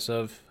is the goddess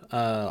of.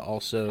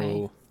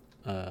 Also,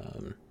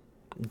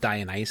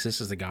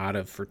 Dionysus is the god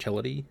of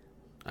fertility.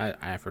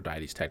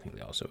 Aphrodite is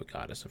technically also a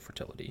goddess of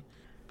fertility.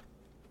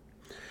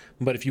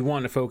 But if you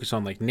want to focus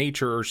on like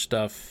nature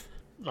stuff,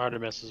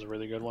 Artemis is a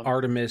really good one.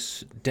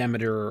 Artemis,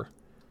 Demeter,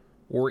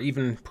 or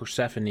even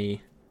Persephone,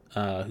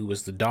 who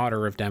was the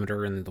daughter of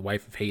Demeter and the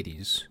wife of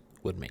Hades,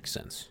 would make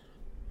sense.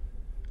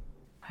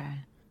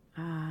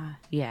 Okay.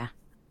 Yeah.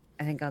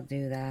 I think I'll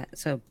do that.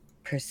 So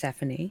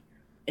Persephone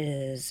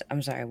is.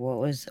 I'm sorry. What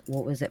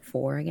was it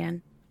for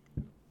again?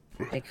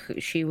 Like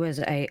she was.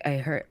 I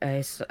heard.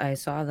 I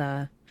saw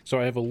the. So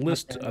I have a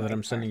list the that I'm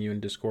right sending you in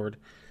Discord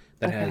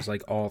that Okay. has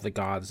like all the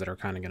gods that are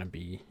kind of going to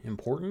be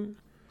important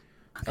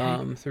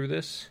through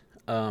this.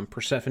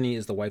 Persephone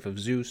is the wife of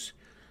Zeus,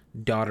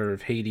 daughter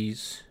of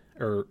Hades,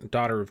 or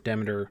daughter of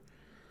Demeter.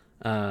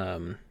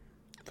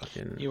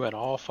 You went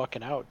all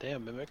fucking out.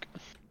 Damn, Mimic.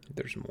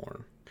 There's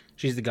more.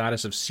 She's the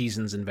goddess of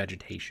seasons and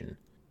vegetation.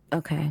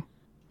 Okay.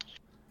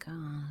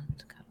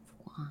 God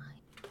of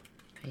wine.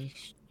 Very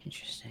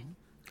interesting.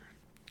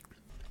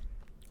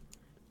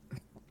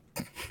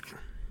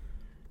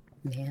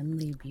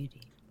 Manly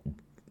beauty.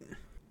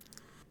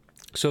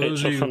 So Okay,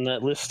 those so of you... from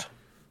that list,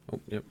 Oh,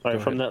 yep, all go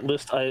right, from ahead. that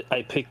list,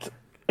 I picked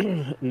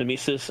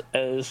Nemesis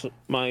as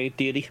my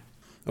deity.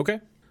 Okay.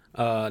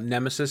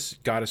 Nemesis,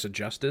 goddess of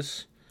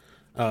justice.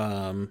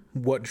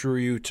 What drew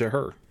you to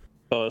her?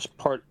 As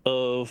part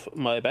of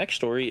my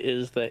backstory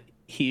is that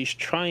he's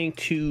trying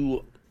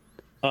to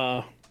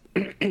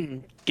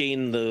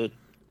gain the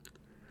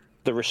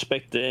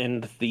respect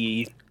and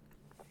the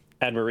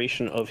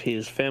admiration of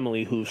his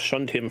family, who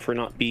shunned him for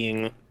not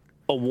being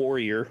a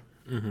warrior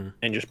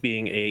and just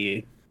being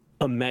a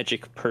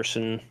magic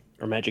person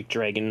or magic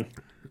dragon.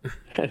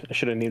 I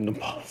should have named him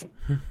Puff.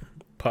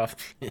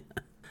 Puff.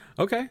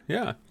 Okay,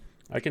 yeah.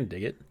 I can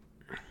dig it.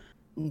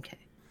 Okay.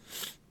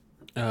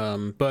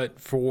 But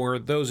for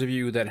those of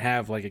you that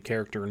have like a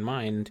character in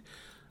mind,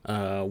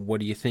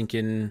 what are you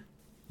thinking?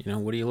 You know,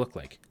 what do you look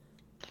like?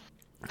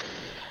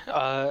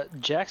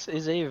 Jax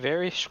is a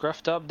very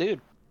scruffed up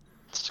dude.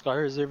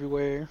 Scars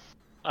everywhere.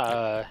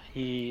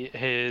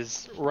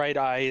 His right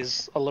eye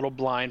is a little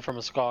blind from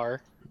a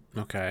scar.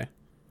 Okay.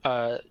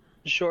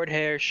 Short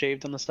hair,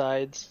 shaved on the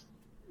sides,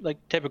 like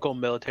typical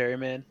military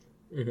man.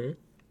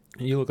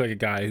 You look like a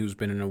guy who's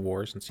been in a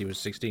war since he was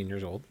 16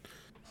 years old.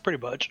 Pretty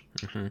much.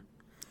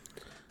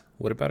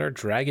 What about our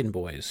dragon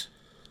boys?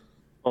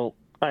 Well,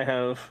 I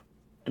have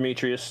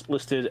Demetrius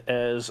listed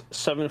as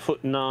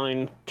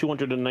 7'9",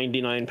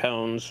 299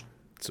 pounds,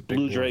 It's a big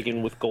blue boy.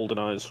 dragon with golden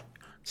eyes.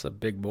 It's a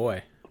big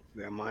boy.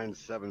 Yeah, mine's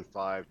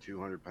 7'5",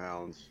 200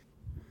 pounds.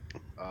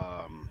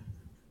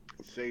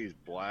 Say he's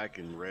black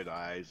and red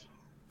eyes,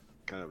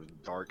 kind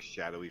of dark,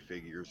 shadowy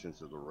figure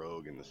since of the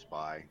rogue and the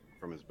spy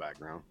from his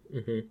background.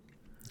 Mm-hmm.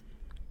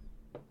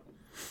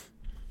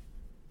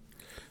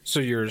 So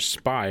you're a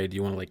spy. Do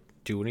you want to like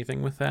do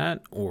anything with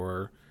that,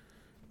 or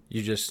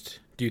you just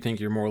do you think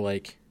you're more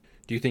like?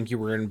 Do you think you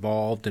were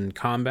involved in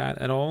combat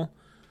at all,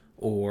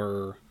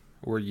 or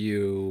were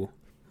you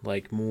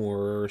like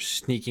more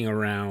sneaking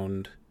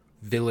around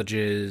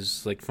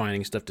villages, like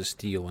finding stuff to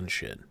steal and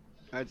shit?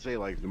 I'd say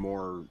like the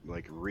more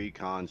like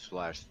recon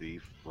 /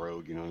 thief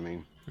rogue. You know what I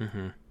mean?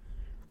 Mm-hmm.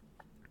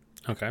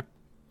 Okay.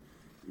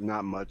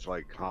 Not much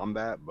like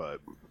combat, but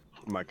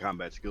my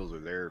combat skills are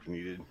there if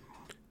needed.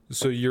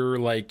 So you're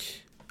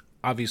like,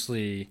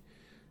 obviously,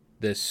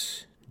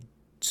 this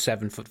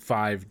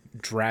 7'5"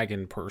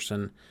 dragon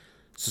person,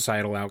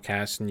 societal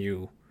outcast, and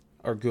you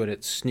are good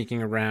at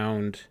sneaking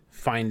around,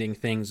 finding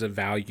things of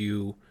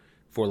value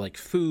for like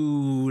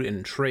food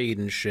and trade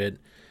and shit,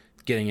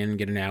 getting in,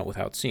 getting out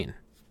without seen.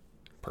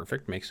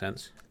 Perfect, makes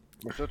sense.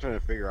 I'm still trying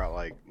to figure out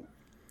like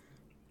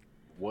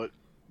what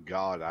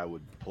god I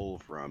would pull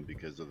from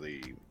because of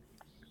the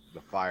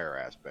fire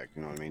aspect.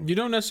 You know what I mean? You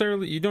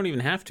don't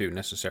even have to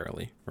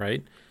necessarily,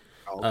 right?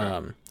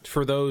 Okay.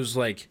 For those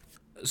like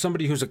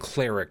somebody who's a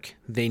cleric,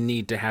 they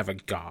need to have a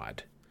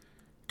god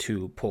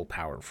to pull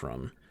power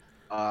from.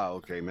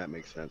 Okay, that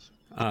makes sense.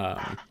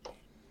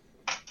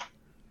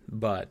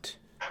 But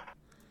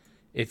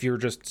if you're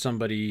just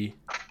somebody,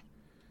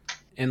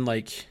 and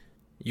like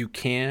you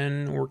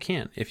can or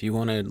can't, if you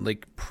want to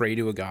like pray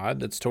to a god,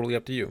 that's totally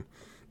up to you.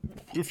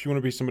 If you want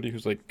to be somebody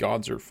who's like,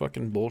 gods are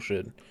fucking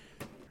bullshit,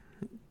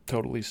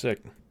 totally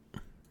sick.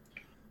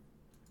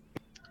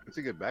 It's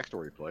a good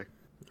backstory play.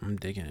 I'm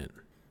digging it.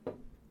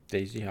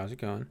 Daisy, how's it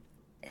going?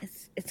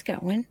 It's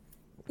going.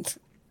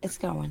 It's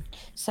going.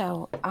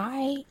 So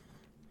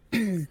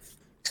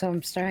so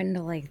I'm starting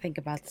to like think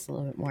about this a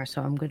little bit more.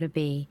 So I'm gonna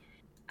be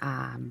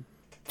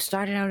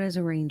started out as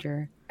a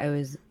ranger. I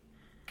was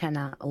kind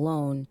of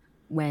alone,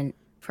 went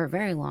for a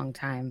very long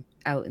time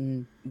out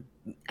in,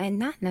 and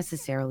not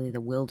necessarily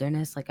the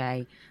wilderness. Like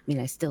I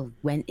still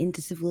went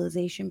into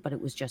civilization, but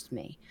it was just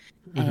me.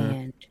 Mm-hmm.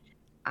 And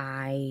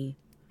I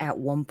at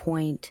one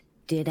point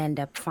did end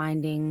up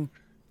finding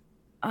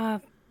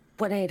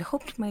what I had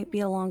hoped might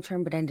be a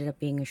long-term, but ended up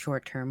being a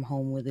short-term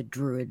home with a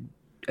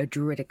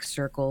druidic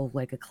circle,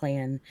 like a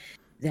clan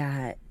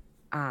that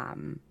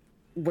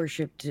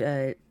worshipped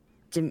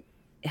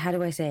how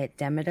do I say it?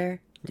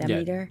 Demeter?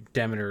 Yeah,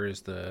 Demeter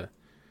is the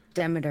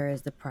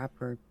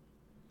proper,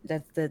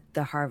 that's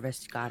the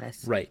harvest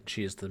goddess. right.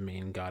 She is the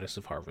main goddess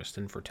of harvest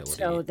and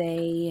fertility.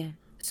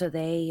 So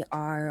they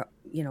are,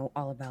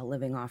 all about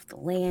living off the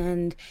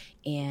land,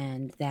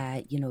 and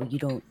that, you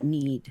don't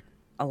need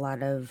a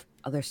lot of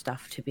other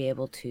stuff to be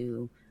able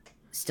to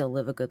still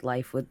live a good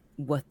life with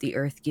what the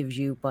earth gives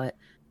you. But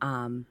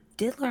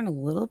did learn a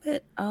little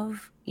bit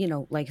of,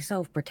 like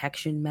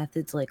self-protection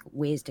methods, like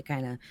ways to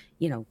kind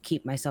of,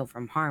 keep myself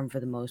from harm for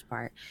the most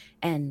part.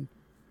 And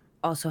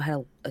also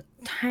had a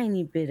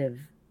tiny bit of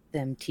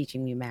them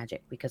teaching me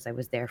magic because I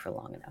was there for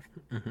long enough.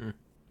 Mm-hmm.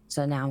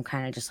 So now I'm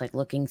kind of just like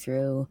looking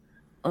through.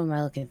 What am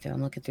I looking through?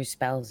 I'm looking through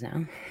spells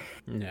now.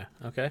 Yeah,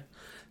 okay.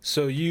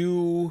 So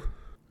you,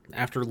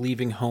 after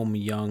leaving home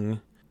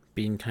young,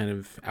 being kind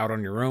of out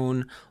on your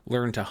own,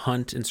 learned to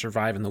hunt and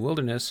survive in the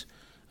wilderness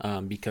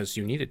because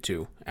you needed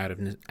to, out of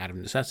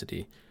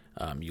necessity.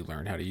 You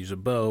learned how to use a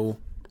bow,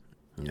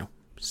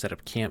 set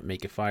up camp,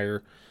 make a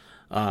fire,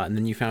 and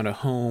then you found a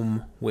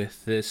home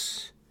with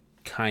this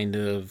kind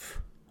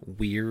of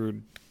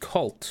weird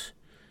cult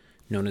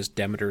known as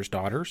Demeter's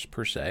Daughters,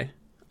 per se.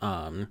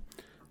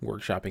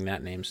 Workshopping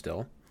that name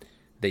still.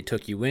 They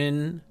took you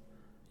in,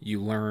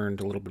 you learned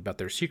a little bit about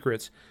their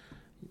secrets,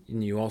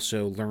 and you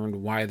also learned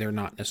why they're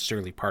not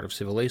necessarily part of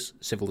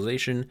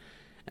civilization,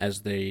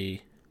 as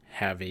they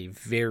have a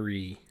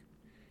very,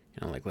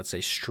 let's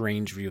say,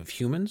 strange view of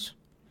humans.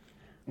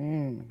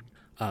 And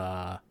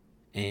have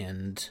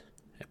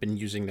been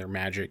using their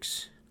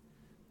magics,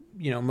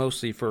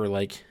 mostly for,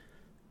 like,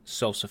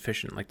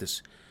 self-sufficient, like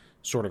this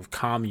sort of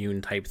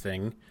commune type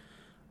thing.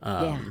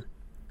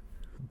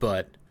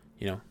 But,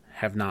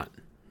 have not,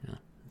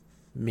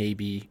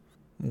 maybe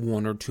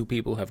one or two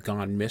people have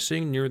gone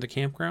missing near the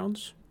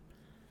campgrounds,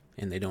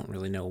 and they don't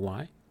really know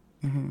why.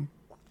 Mm-hmm.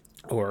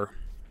 Or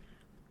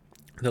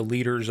the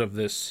leaders of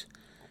this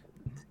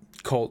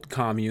cult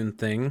commune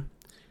thing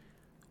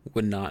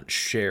would not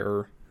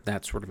share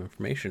that sort of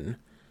information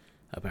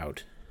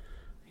about,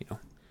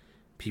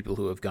 people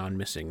who have gone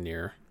missing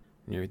near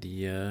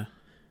the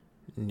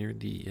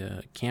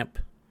camp,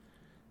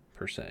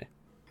 per se.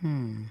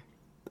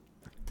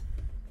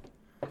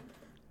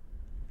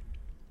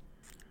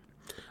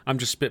 I'm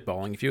just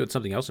spitballing. If you had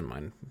something else in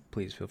mind,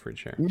 please feel free to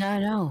share.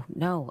 No.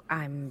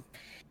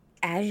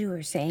 As you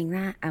were saying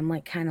that, I'm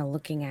like kind of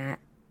looking at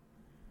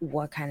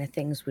what kind of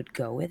things would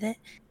go with it.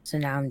 So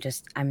now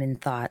I'm in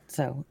thought.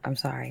 So I'm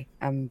sorry.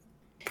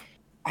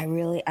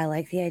 I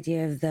like the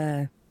idea of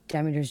the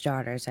Demeter's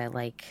Daughters. I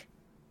like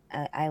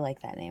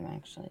that name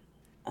actually.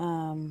 I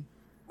don't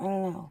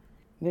know.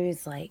 Maybe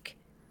it's like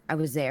I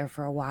was there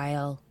for a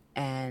while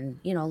and,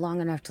 you know,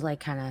 long enough to like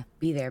kind of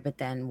be there. But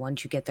then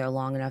once you get there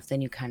long enough,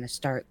 then you kind of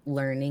start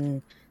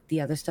learning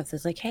the other stuff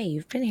that's like, hey,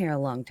 you've been here a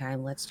long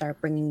time. Let's start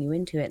bringing you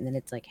into it. And then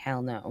it's like,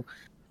 hell no.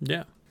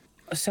 Yeah.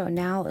 So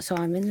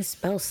I'm in the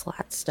spell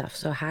slot stuff.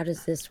 So how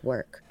does this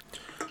work?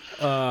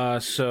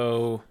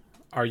 So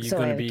are you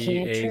going to be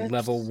a cantrips?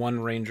 level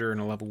 1 ranger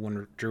and a level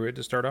 1 druid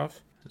to start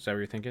off? Is that what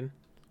you're thinking?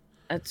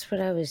 That's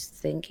what I was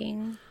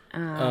thinking.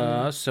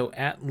 So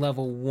at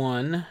level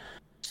 1,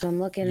 So I'm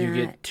looking you at...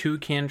 get 2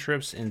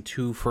 cantrips and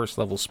 2 first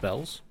level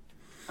spells.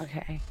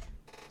 Okay.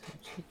 So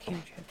 2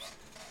 cantrips.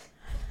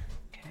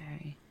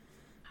 Okay.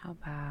 How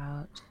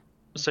about...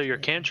 So your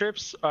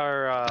cantrips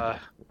are,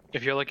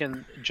 if you're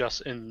looking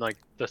just in like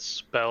the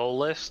spell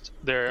list,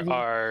 they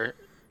are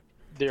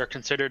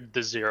considered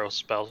the 0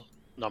 spell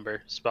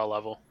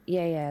level.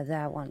 Yeah,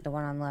 that one, the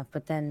one on the left.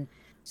 But then,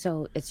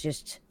 so it's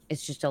just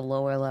a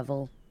lower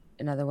level,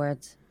 in other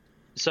words.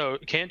 So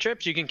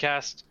cantrips you can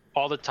cast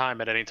all the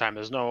time at any time.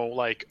 There's no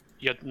like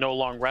you have no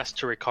long rest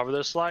to recover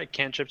the slot.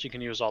 Cantrips you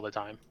can use all the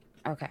time.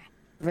 Okay.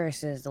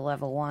 Versus the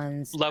level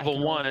 1s. Level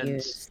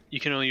 1s you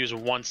can only use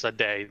once a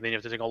day. Then you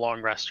have to take a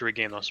long rest to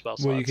regain those spell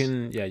slots. Well, you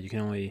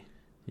can only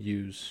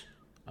use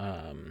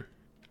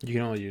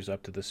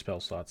up to the spell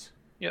slots.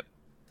 Yep.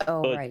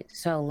 Oh, But- right.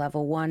 So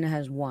level 1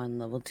 has 1.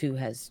 Level 2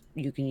 has...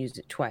 You can use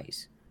it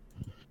twice.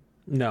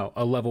 No,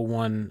 a level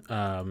 1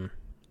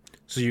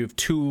 so you have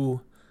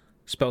 2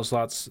 spell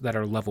slots that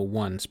are level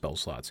 1 spell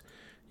slots.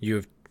 You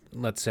have,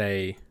 let's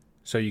say,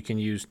 so you can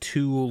use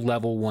 2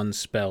 level 1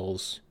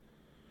 spells.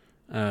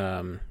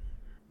 And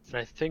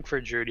I think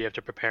for Druid you have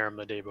to prepare them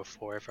the day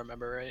before, if I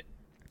remember right.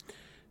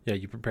 Yeah,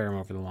 you prepare them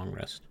over the long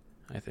rest,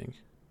 I think.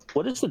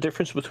 What is the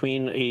difference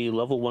between a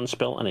level 1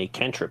 spell and a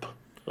cantrip?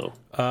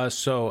 Oh.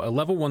 So a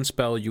level 1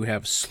 spell, you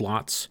have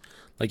slots.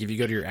 Like if you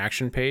go to your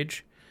action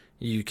page,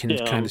 you can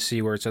Yeah, kind of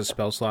see where it says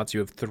spell slots. You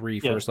have 3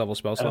 first level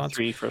spell slots.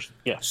 3 first,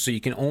 yeah. So you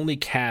can only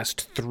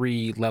cast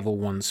 3 level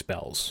 1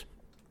 spells.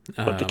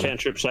 But the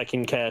cantrips I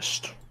can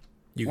cast.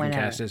 You can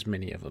Whenever. cast as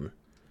many of them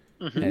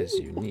as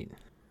you need.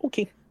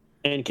 Okay.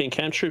 And can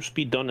cantrips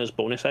be done as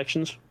bonus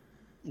actions?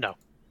 No.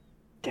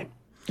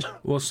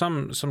 Well,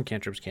 some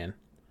cantrips can.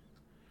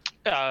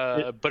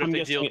 But if I'm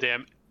they deal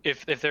guessing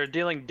if they're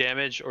dealing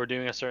damage or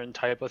doing a certain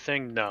type of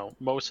thing, no.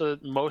 Most of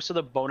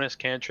the bonus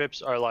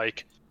cantrips are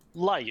like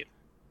light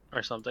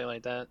or something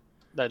like that.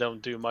 That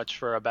don't do much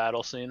for a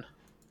battle scene.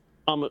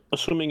 I'm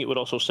assuming it would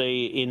also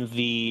say in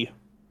the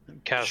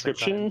Casting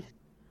description.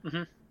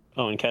 Mhm.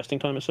 Oh, in casting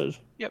time it says.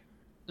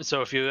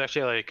 So if you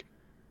actually like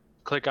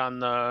click on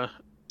the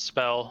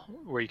spell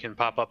where you can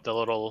pop up the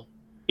little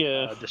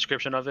Yeah.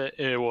 description of it,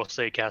 it will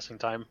say casting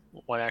time,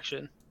 1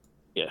 action.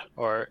 Yeah.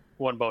 Or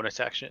 1 bonus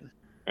action.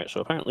 All right.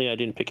 So apparently I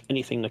didn't pick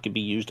anything that could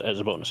be used as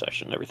a bonus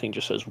action. Everything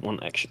just says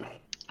 1 action.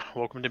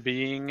 Welcome to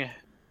being a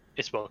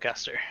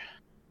spellcaster.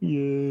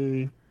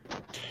 Yay.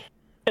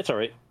 It's all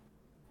right.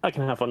 I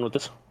can have fun with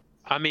this.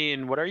 I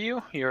mean, what are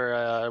you? You're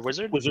a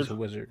wizard? Wizard. He's a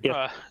wizard.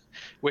 Yeah.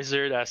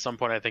 Wizard, at some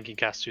point I think he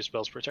casts 2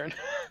 spells per turn.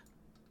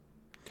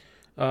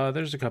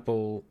 There's a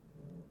couple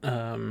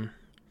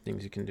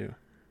things you can do.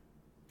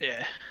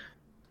 Yeah.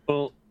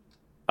 Well,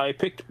 I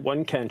picked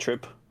 1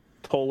 cantrip,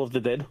 Toll of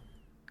the Dead.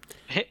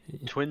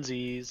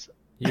 Twinsies.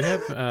 You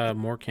have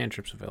more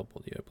cantrips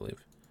available to you, I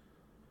believe.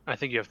 I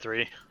think you have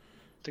 3. I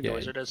think the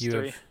wizard has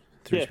 3. have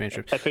 3 Yeah,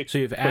 cantrips. I picked- So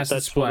you have but acid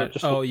that's what I splat.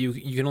 just- Oh,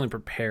 you can only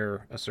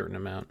prepare a certain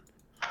amount.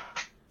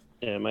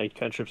 Yeah, my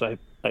cantrips.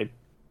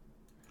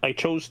 I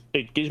chose.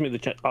 It gives me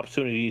the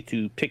opportunity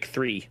to pick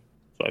 3,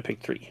 so I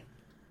picked 3.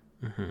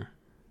 Mm-hmm.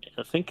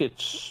 I think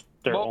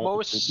they're Mo- all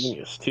most-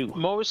 ingenious too.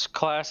 Most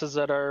classes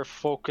that are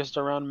focused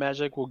around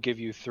magic will give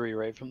you 3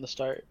 right from the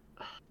start.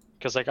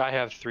 Because like I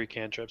have 3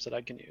 cantrips that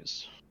I can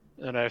use.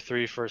 And I have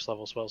 3 first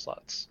level spell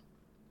slots.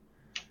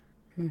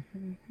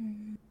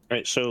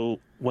 Right. So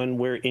when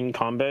we're in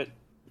combat,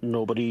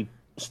 nobody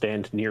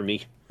stand near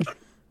me.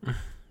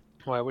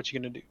 Why? What you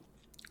gonna do?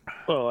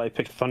 Well, I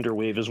picked Thunder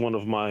Wave as one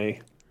of my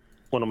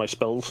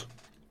spells.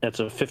 That's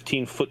a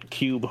 15-foot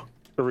cube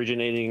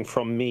originating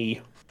from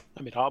me.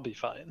 I mean, I'll be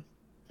fine.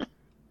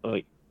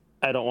 Like,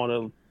 I don't want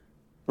to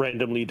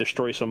randomly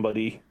destroy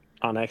somebody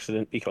on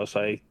accident because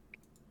I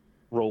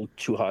rolled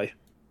too high.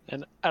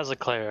 And as a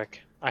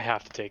cleric, I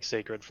have to take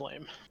Sacred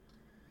Flame.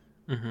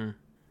 Mm-hmm.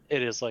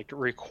 It is like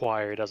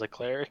required as a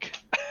cleric.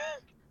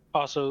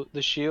 Also,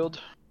 the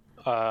shield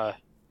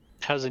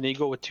has an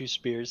eagle with 2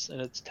 spears in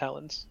its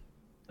talons.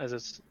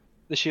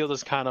 The shield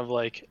is kind of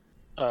like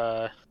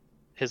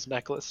his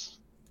necklace,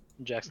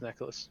 Jack's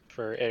necklace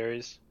for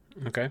Ares.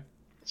 Okay.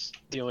 It's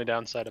the only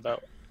downside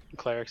about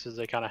clerics is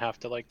they kind of have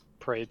to like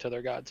pray to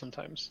their god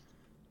sometimes.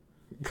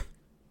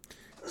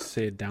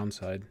 Say a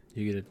downside.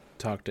 You get to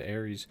talk to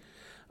Ares.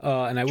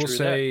 And I will True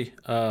say,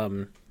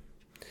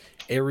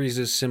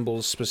 Ares'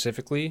 symbols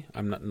specifically,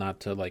 I'm not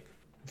to like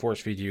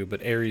force feed you,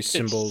 but Ares'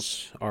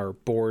 symbols are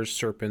boars,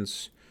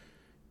 serpents,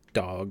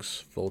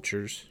 dogs,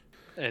 vultures.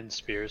 and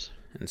spears.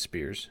 and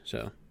spears.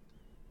 So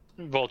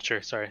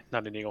Vulture, sorry,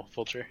 not an eagle.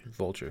 Vulture.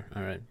 vulture.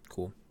 All right,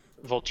 cool.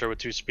 Vulture with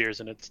 2 spears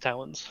in its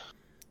talons.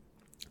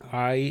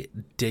 I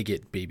dig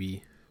it,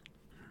 baby.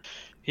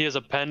 He has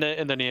a pendant,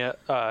 and then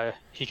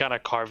he kind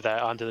of carved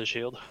that onto the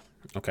shield.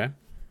 Okay.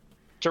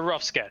 It's a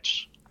rough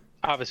sketch.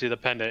 Obviously, the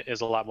pendant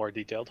is a lot more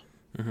detailed.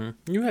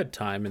 You had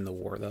time in the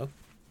war, though.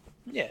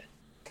 Yeah.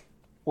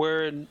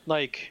 Were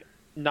like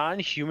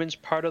non-humans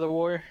part of the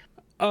war?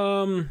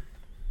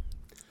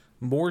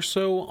 More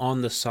so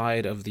on the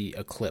side of the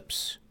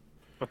Eclipse.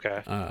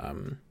 Okay.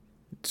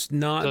 It's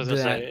not Doesn't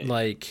that say.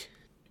 like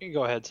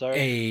Go ahead. Sorry.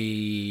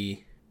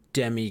 a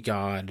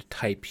demigod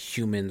type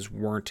humans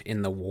weren't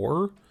in the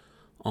war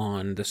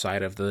on the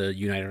side of the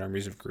United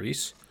Armies of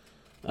Greece,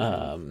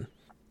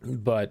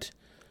 but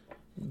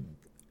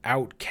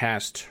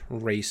outcast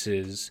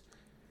races,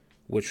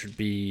 which would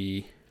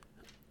be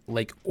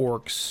like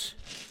orcs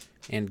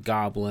and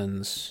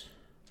goblins,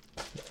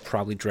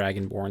 probably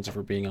dragonborns if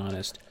we're being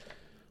honest,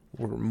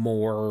 were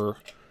more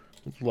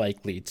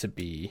likely to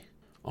be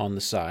on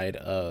the side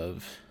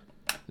of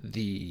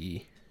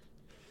the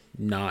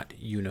not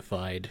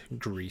unified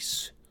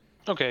Greece.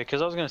 Okay,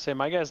 because I was gonna say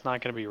my guy's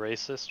not gonna be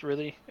racist,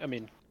 really. I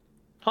mean,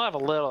 he'll have a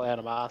little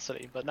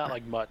animosity, but not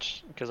like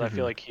much, because I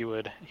feel like he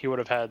would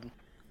have had,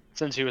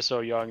 since he was so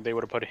young, they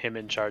would have put him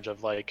in charge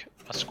of like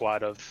a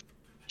squad of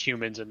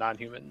humans and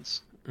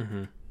non-humans,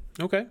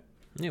 Okay.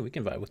 Yeah, we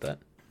can vibe with that.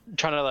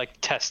 trying to like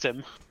test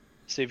him,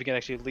 see if he can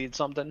actually lead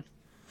something.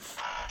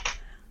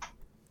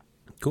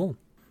 Cool.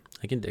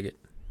 I can dig it.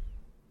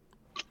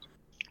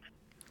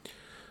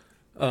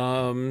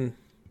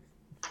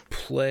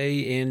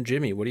 Play and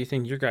Jimmy, what do you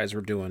think your guys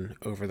were doing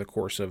over the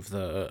course of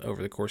the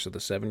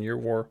 7-year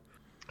war?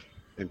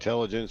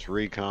 Intelligence,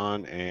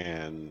 recon,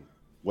 and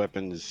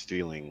weapons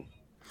stealing.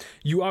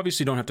 You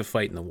obviously don't have to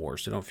fight in the war,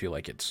 so don't feel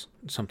like it's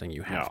something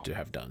you have No. to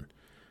have done.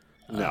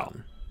 No.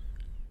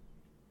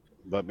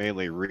 But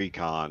mainly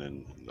recon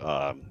and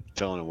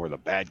telling them where the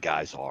bad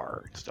guys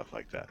are and stuff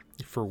like that.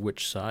 For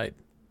which side?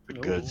 The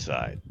good Ooh.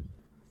 side.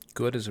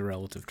 Good is a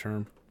relative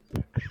term.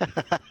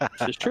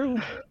 This is true.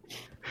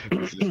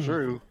 This is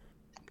true.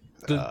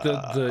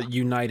 The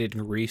United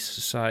Greece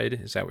side,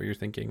 is that what you're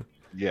thinking?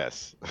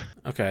 Yes.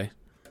 Okay.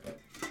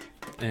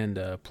 And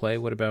Play,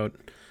 what about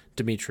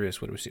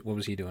Demetrius? What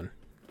was he doing?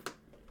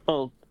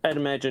 Well, I'd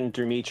imagine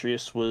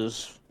Demetrius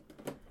was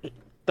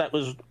at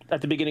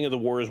the beginning of the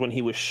wars when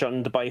he was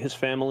shunned by his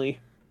family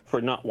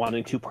for not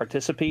wanting to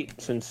participate,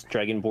 since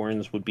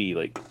Dragonborns would be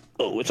like,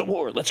 oh, it's a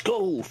war, let's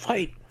go,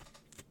 fight.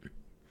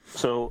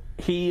 So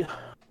he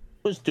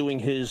was doing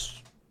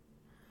his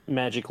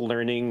magic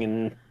learning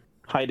and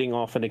hiding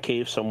off in a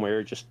cave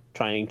somewhere, just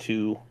trying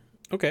to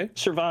Okay.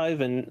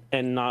 survive and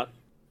not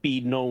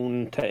be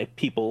known to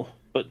people.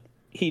 But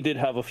he did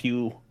have a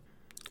few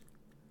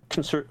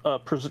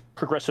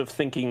progressive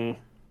thinking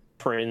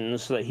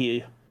friends that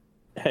he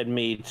had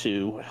made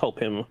to help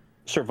him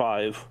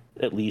survive,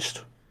 at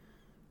least.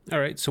 All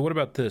right. So what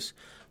about this?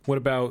 What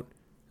about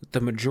the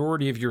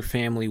majority of your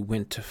family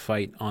went to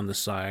fight on the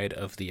side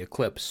of the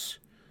Eclipse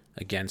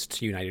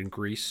against United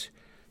Greece?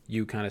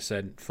 You kind of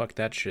said, fuck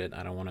that shit.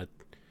 I don't want to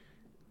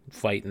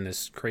fight in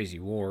this crazy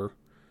war.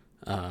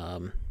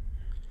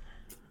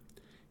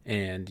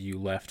 And you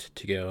left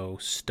to go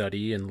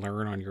study and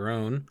learn on your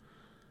own.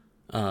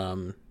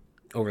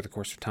 Over the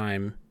course of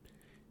time,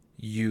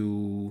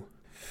 you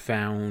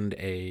found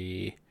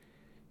because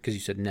you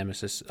said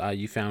Nemesis,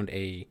 you found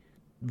a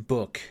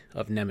book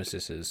of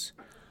Nemesis's,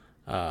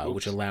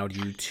 which allowed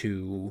you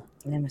to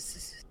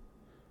Nemesis.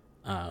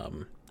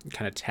 kind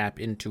of tap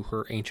into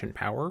her ancient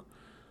power,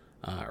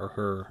 or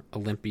her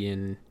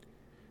Olympian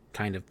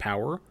kind of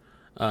power,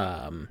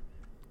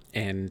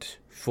 and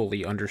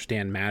fully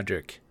understand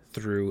magic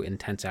through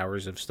intense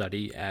hours of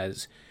study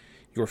as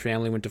your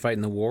family went to fight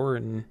in the war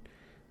and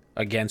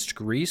against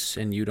Greece,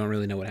 and you don't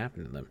really know what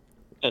happened to them.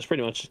 That's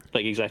pretty much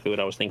like exactly what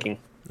I was thinking.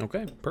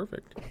 Okay,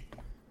 perfect.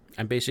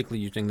 I'm basically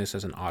using this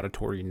as an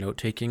auditory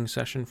note-taking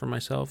session for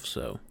myself,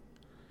 so...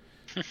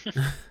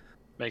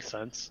 Makes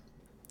sense.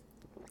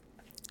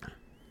 All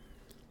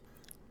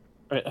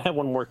right, I have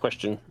one more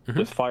question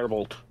with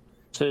Firebolt. It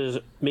says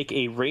make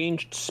a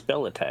ranged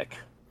spell attack.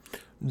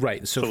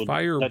 Right, so would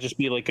Fire that just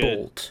be like a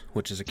Bolt,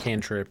 which is a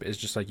cantrip, is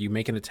just like you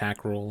make an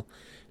attack roll,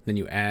 then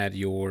you add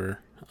your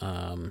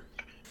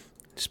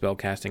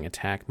spellcasting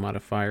attack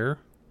modifier,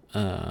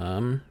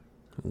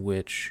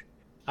 which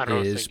I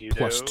don't is think you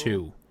plus do.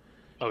 2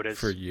 Oh, it is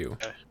for you.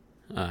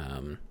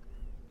 Okay.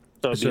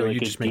 so it'd be So like you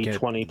a just make it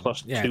D20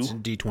 plus Yeah, 2. it's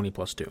D20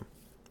 plus 2,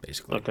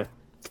 basically. Okay.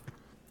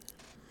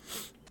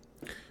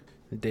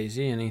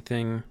 Daisy,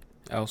 anything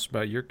else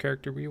about your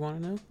character we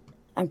want to know?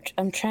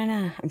 I'm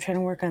trying to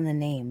work on the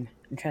name.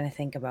 I'm trying to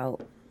think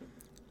about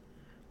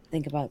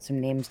some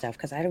name stuff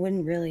because I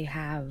wouldn't really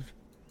have.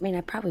 I mean,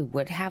 I probably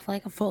would have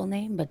like a full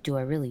name, but do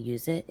I really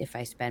use it if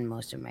I spend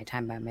most of my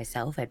time by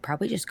myself? I'd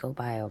probably just go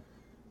by a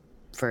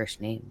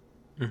first name,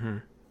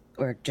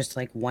 or just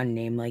like one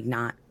name, like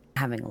not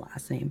having a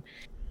last name.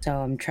 So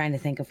I'm trying to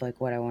think of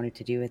like what I wanted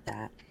to do with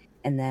that,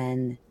 and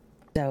then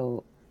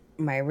so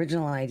my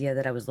original idea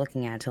that I was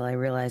looking at till I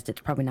realized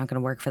it's probably not going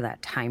to work for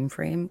that time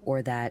frame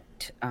or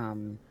that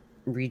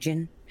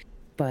region.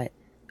 But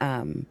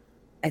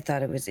I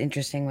thought it was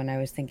interesting when I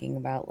was thinking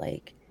about,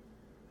 like,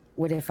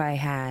 what if I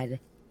had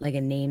like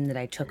a name that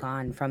I took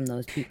on from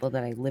those people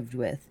that I lived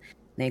with,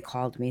 and they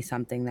called me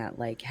something that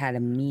like had a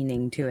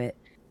meaning to it.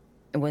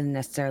 It wasn't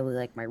necessarily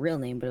like my real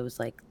name, but it was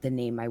like the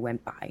name I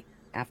went by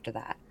after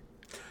that.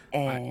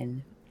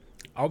 And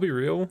I'll be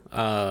real.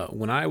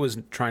 When I was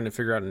trying to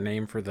figure out a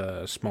name for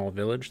the small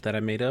village that I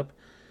made up,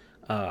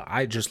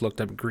 I just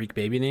looked up Greek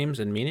baby names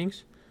and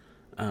meanings.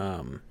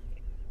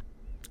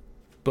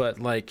 But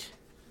like,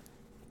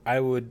 I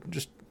would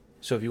just,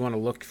 so if you want to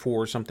look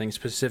for something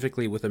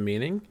specifically with a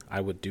meaning,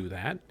 I would do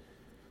that.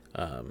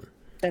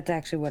 that's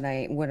actually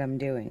what I'm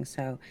doing.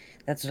 So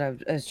that's what I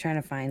was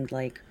trying to find,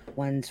 like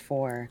ones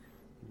for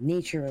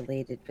nature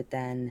related, but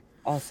then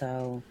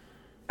also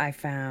I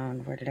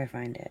found, where did I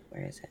find it?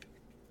 Where is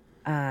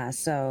it?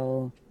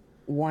 So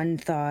one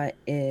thought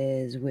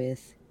is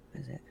with,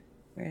 what is it?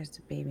 Where's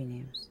the baby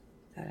names?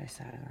 Thought I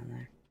saw it on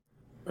there.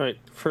 All right,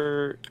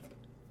 for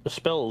the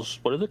spells,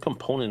 what are the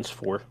components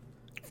for?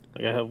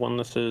 Like, I have one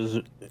that says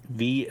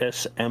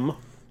VSM.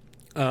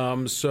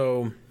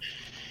 So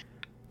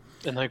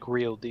And like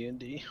real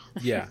D&D.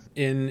 yeah,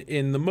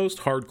 in the most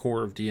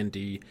hardcore of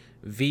D&D,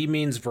 V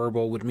means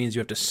verbal, which means you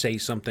have to say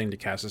something to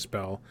cast a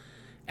spell.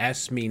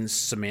 S means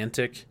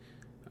semantic,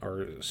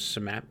 or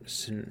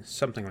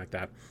something like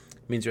that.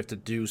 It means you have to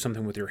do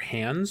something with your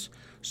hands.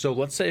 So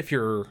let's say if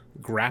you're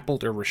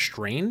grappled or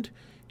restrained,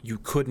 you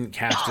couldn't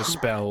cast a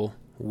spell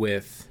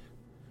with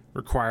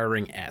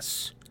requiring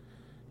S,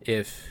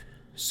 if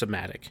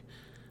somatic.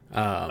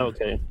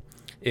 Okay.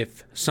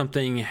 If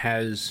something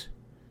has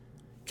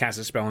cast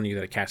a spell on you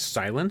that casts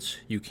silence,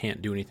 you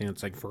can't do anything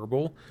that's like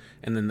verbal.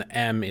 And then the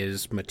M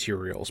is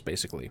materials,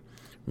 basically. It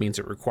means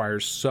it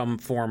requires some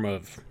form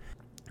of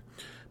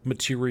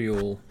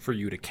material for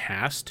you to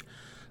cast.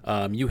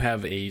 You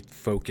have a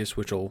focus,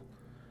 which will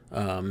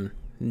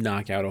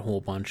knock out a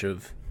whole bunch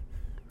of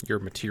your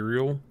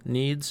material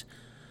needs.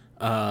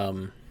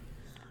 Like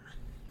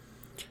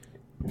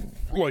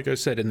I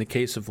said, in the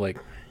case of like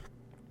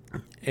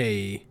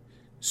a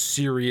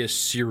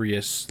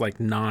serious like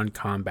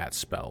non-combat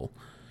spell,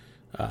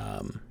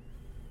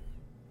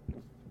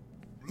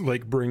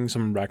 like bring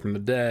someone back from the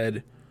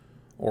dead,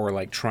 or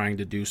like trying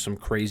to do some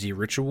crazy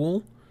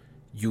ritual,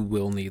 you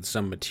will need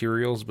some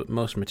materials, but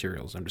most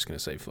materials, I'm just going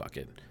to say, fuck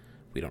it.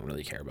 We don't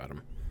really care about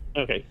them.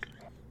 Okay.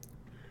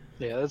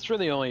 Yeah, that's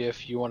really only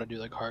if you want to do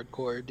like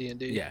hardcore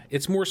D&D. Yeah,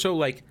 it's more so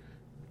like,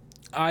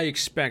 I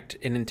expect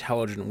an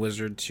intelligent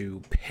wizard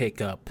to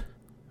pick up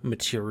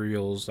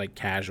materials like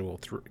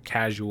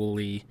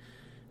casually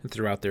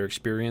throughout their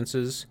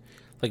experiences.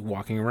 Like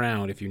walking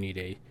around, if you need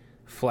a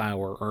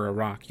flower or a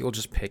rock, you'll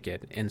just pick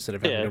it instead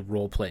of having to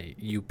role play.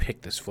 You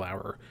pick this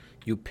flower,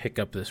 you pick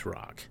up this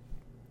rock.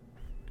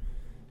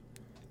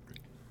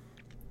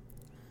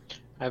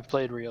 I've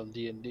played real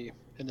D&D,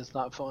 and it's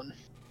not fun.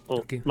 Well,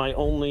 Okay. My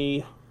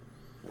only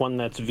one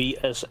that's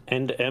VS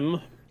and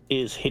M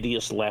is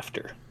hideous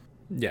laughter.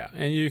 Yeah,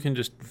 and you can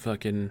just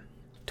fucking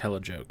tell a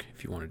joke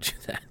if you want to do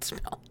that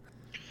spell.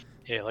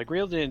 Yeah, like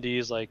real D&D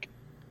is like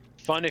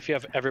fun if you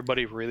have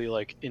everybody really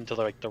like into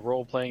like the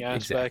role-playing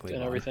aspect Exactly, and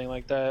Lon. everything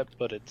like that,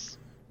 but it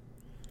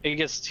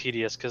gets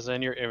tedious because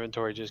then your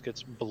inventory just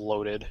gets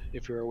bloated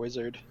if you're a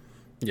wizard.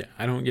 Yeah,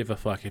 I don't give a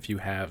fuck if you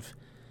have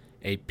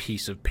a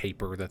piece of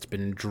paper that's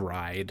been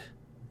dried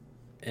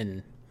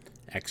in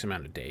X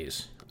amount of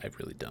days. I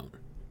really don't.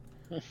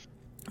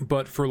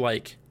 But for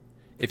like,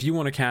 if you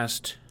want to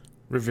cast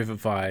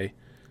Revivify,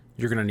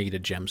 you're going to need a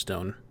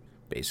gemstone,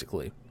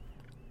 basically.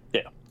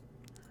 Yeah.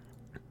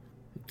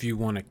 If you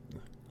want to,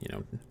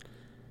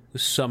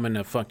 summon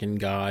a fucking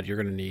god, you're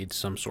going to need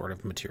some sort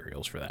of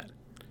materials for that.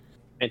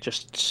 And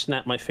just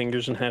snap my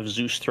fingers and have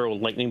Zeus throw a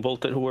lightning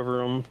bolt at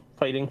whoever I'm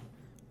fighting.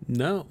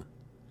 No.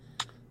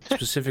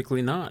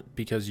 Specifically not,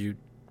 because you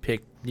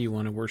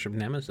want to worship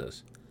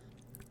Nemesis.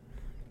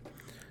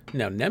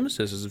 Now,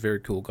 Nemesis is a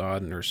very cool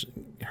god in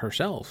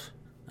herself.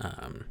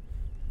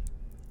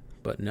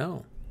 But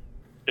no.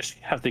 Just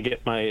have to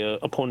get my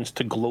opponents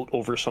to gloat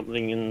over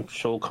something and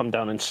she'll come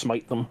down and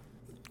smite them.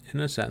 In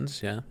a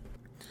sense, yeah.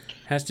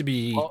 Has to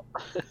be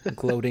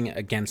gloating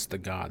against the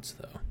gods,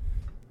 though.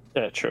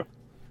 Yeah, true.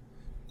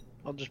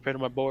 I'll just pray to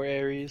my boy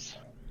Ares.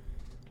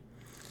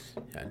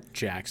 Yeah,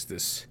 Jax,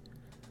 this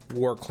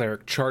war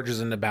cleric,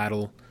 charges into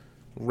battle,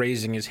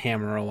 raising his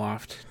hammer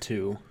aloft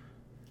to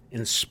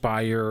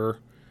inspire,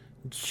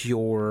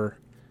 cure,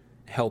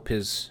 help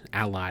his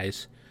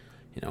allies,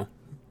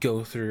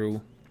 go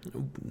through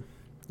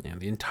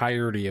the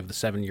entirety of the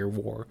 7-year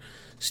war,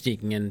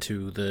 sneaking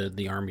into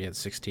the army at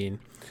 16.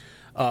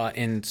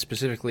 And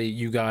specifically,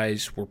 you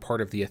guys were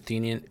part of the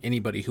Athenian.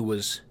 Anybody who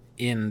was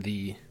in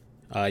the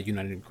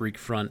United Greek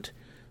Front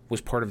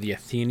was part of the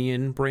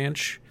Athenian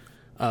branch,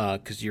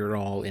 because you're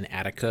all in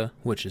Attica,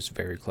 which is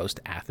very close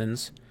to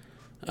Athens.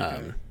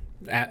 Okay.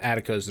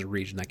 Attica is the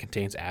region that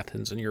contains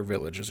Athens, and your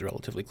village is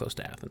relatively close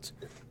to Athens.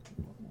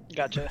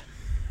 Gotcha.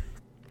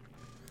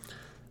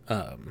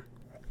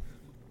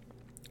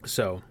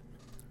 So,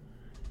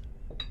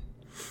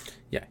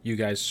 yeah, you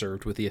guys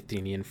served with the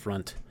Athenian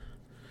front.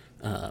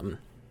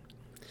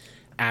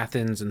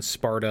 Athens and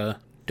Sparta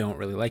don't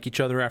really like each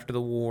other after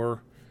the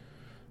war.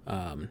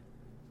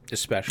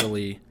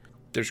 Especially,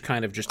 there's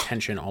kind of just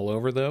tension all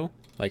over, though,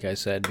 like I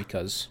said,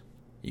 because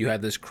you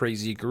had this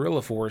crazy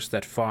guerrilla force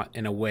that fought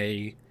in a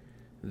way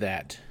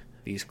that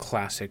these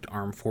classic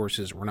armed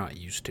forces were not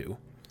used to.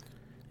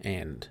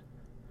 And,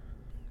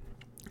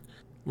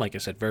 like I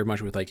said, very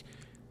much with, like,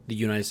 the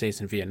United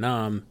States and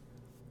Vietnam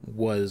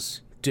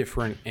was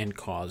different and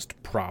caused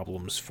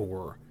problems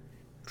for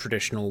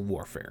traditional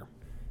warfare.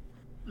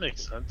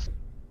 Makes sense.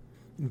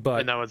 But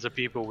And that was the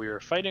people we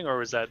were fighting, or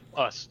was that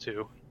us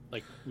too?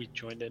 Like, we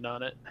joined in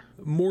on it?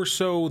 more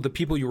so the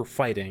people you were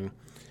fighting,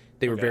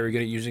 they were Okay. very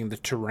good at using the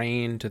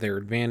terrain to their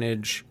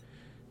advantage,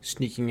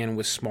 sneaking in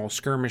with small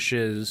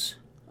skirmishes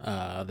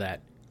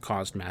that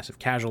caused massive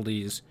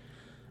casualties.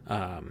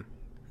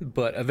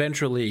 But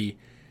eventually,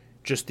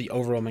 just the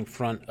overwhelming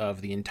front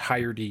of the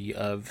entirety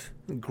of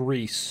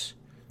Greece,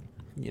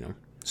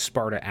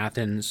 Sparta,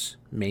 Athens,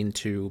 main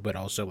two, but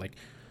also like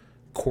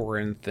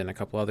Corinth and a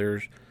couple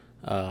others,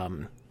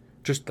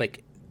 just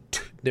like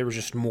there was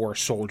just more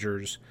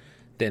soldiers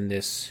than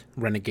this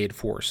renegade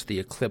force, the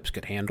Eclipse,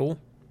 could handle.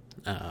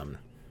 And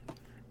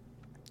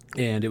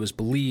it was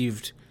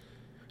believed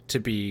to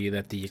be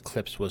that the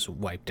Eclipse was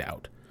wiped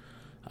out.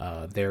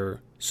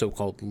 Their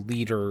so-called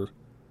leader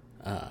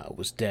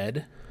was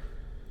dead.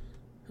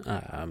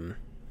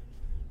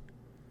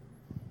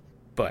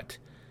 But,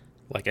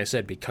 like I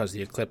said, because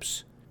the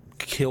Eclipse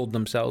killed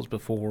themselves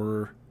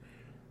before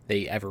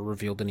they ever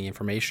revealed any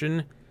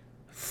information,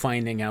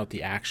 finding out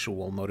the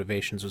actual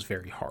motivations was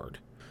very hard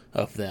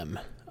of them.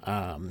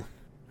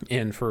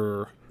 And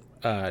for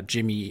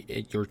Jimmy,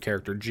 your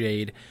character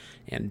Jade,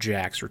 and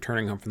Jax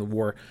returning home from the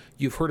war,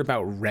 you've heard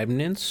about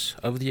remnants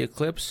of the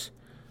Eclipse,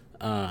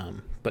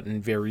 but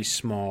in very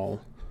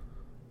small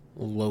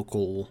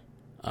local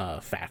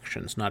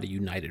factions, not a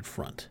united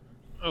front.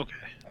 Okay.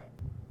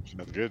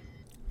 That's good.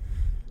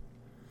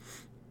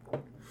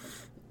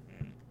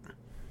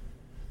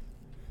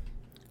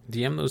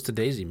 DM those to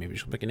Daisy. Maybe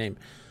she'll pick a name.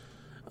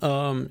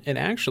 And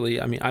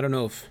actually, I mean, I don't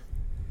know if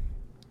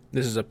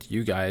this is up to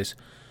you guys,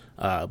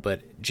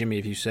 but Jimmy,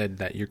 if you said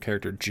that your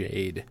character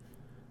Jade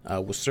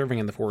was serving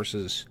in the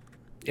forces,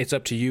 it's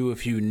up to you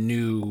if you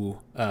knew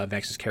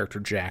Vex's character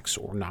Jax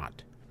or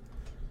not.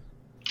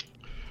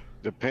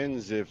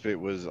 Depends if it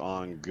was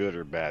on good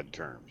or bad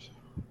terms.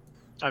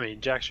 I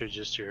mean, Jaxer's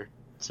just your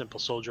simple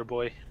soldier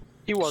boy.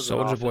 He was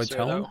Soldier an boy, officer,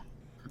 tell him?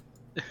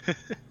 though.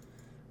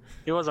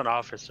 He was an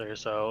officer,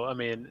 so, I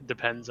mean,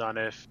 depends on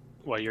if,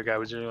 your guy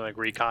was doing, like,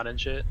 recon and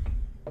shit.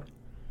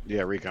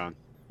 Yeah, recon.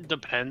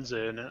 Depends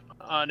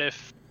on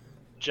if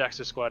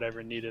Jax's squad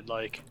ever needed,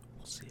 like,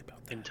 We'll see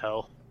about that.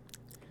 intel.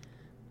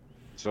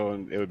 So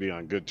it would be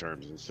on good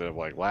terms instead of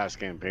like last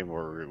campaign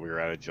where we were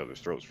at each other's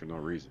throats for no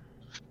reason.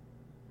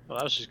 Well,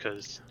 that was just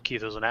because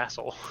Keith was an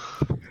asshole.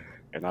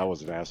 And I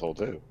was an asshole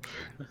too.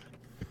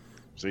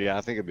 So yeah,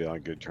 I think it'd be on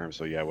good terms.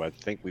 So yeah, well, I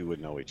think we would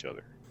know each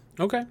other.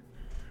 Okay.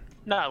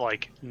 Not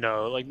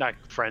not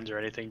friends or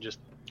anything, just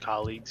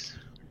colleagues.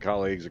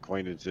 Colleagues,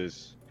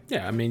 acquaintances.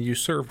 Yeah, I mean, you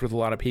served with a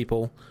lot of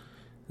people,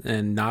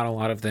 and not a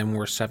lot of them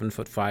were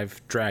 7'5"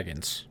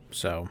 dragons,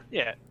 so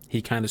Yeah.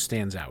 he kind of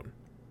stands out.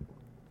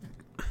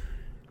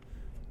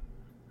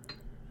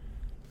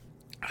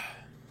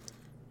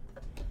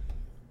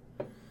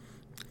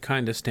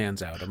 Kind of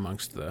stands out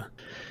amongst the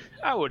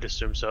I would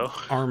assume so.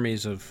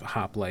 armies of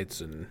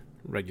hoplites and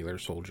regular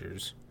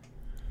soldiers.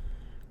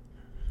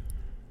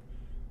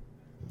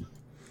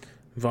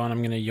 Vaughn, I'm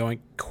going to yoink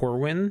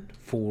Corwin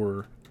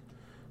for...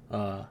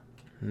 no,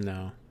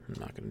 I'm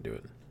not going to do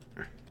it.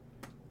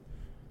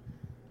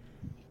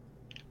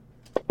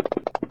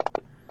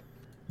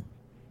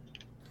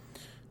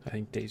 I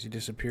think Daisy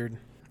disappeared.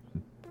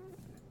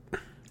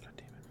 God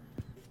damn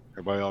it.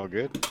 Everybody all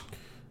good?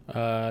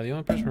 The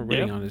only person we're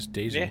waiting Yep. on is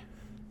Daisy. Yeah.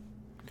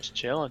 Just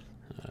chilling.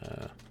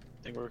 Uh,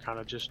 I think we're kind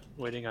of just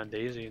waiting on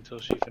Daisy until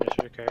she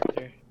finishes her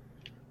character.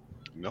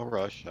 No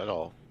rush at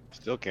all.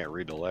 Still can't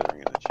read the lettering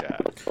in the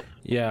chat.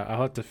 yeah,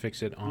 I'll have to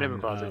fix it on... Never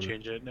bother to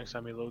change it next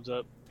time he loads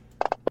up.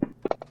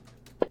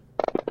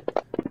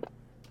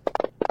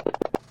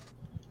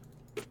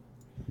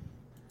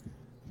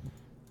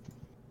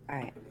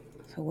 Alright.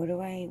 So what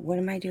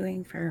am I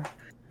doing for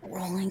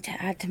rolling to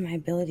add to my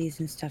abilities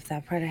and stuff?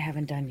 That part I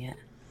haven't done yet.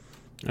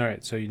 All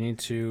right, so you need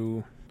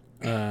to...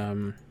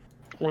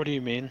 What do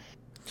you mean?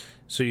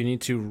 So you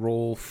need to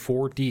roll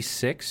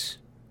 4d6.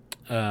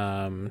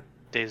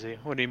 Daisy,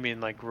 what do you mean,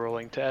 like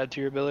rolling to add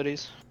to your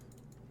abilities?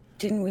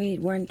 Didn't we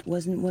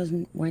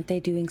weren't they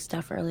doing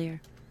stuff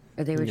earlier?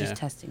 Or they were Yeah. just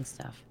testing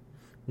stuff?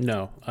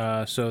 No.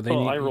 So they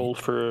Oh, need... I rolled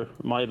for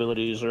my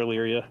abilities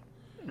earlier, yeah.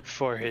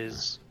 For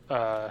his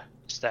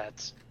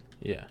stats.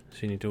 Yeah, so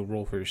you need to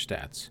roll for your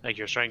stats. Like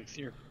your strength,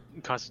 your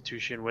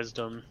constitution,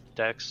 wisdom,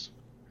 dex.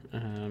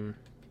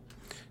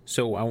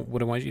 So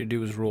what I want you to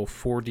do is roll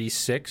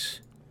 4d6,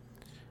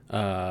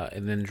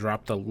 and then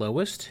drop the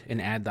lowest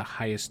and add the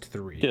highest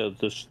 3. Yeah,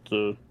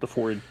 the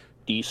four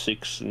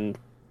D6 and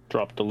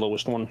dropped the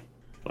lowest one.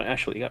 I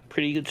actually got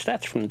pretty good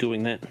stats from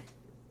doing that.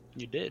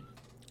 You did.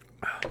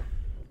 Oh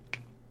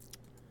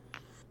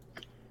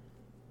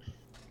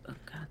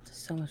god, there's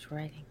so much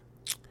writing.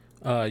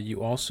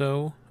 You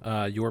also,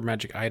 your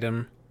magic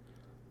item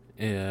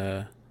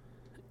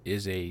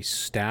is a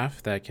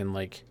staff that can,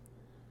 like,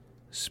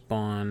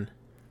 spawn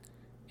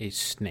a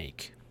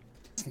snake.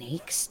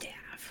 Snake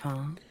staff,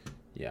 huh?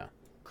 Yeah.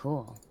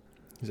 Cool.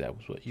 That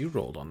was what you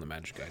rolled on the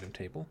magic item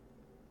table.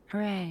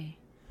 Hooray.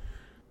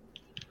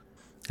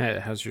 Hey,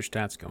 how's your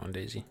stats going,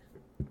 Daisy?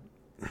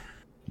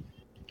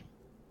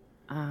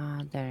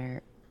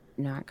 They're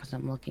not, because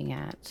I'm looking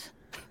at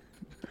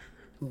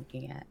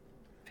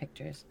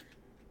pictures.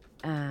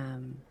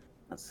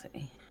 Let's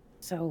see.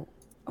 So,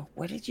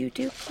 what did you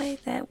do, Clay,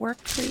 that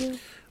worked for you?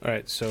 All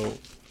right, so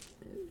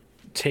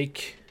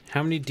take,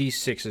 how many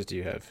D6s do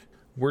you have?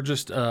 We're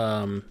just,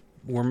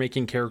 we're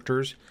making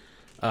characters.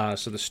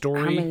 So the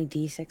story... How many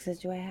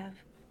D6s do I have?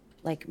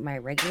 Like my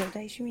regular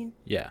dice, you mean?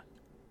 Yeah.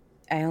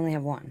 I only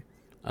have one.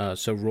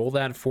 So roll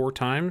that 4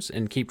 times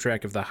and keep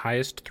track of the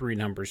highest 3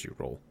 numbers you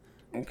roll.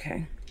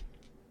 Okay.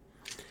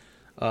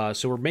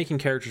 So we're making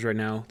characters right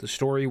now. The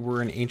story,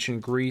 we're in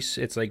ancient Greece.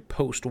 It's like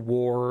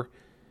post-war,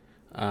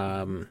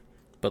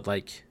 but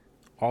like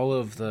all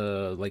of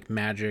the like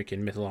magic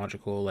and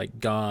mythological like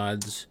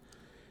gods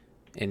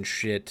and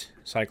shit,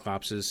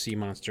 cyclopses, sea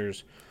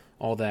monsters,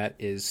 all that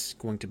is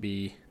going to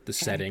be the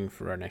setting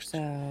for our next.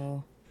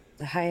 So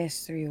the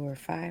highest 3 were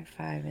 5,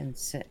 5, and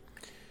 6.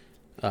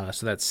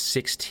 So that's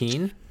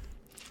 16.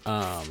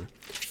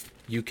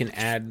 You can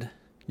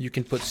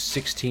put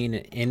 16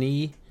 in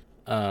any.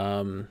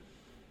 And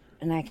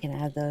I can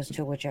add those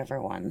to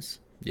whichever ones.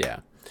 Yeah.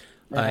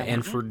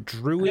 And for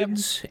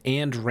druids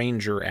and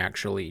ranger,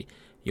 actually,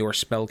 your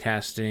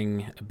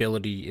spellcasting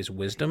ability is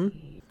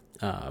wisdom.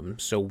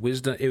 So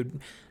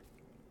wisdom,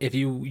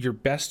 your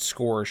best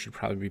score should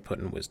probably be put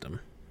in wisdom.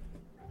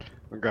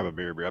 I'll grab a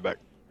beer, be right back.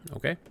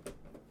 Okay.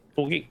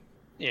 Okay.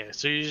 Yeah,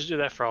 so you just do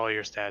that for all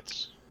your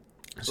stats.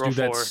 Let's Roll do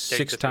that 4, take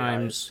 6 the 3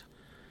 times,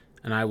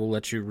 and I will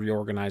let you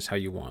reorganize how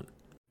you want.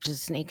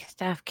 Does snake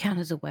staff count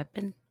as a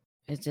weapon?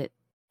 Is it?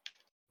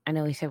 I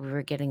know we said we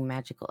were getting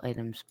magical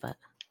items, but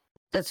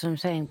that's what I'm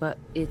saying. But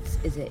is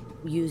it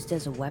used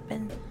as a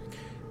weapon?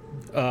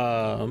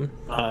 I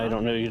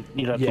don't know.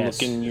 You'd have to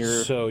look in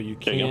your. So you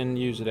There you can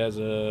use it as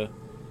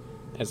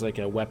like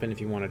a weapon if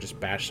you want to just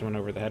bash someone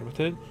over the head with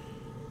it,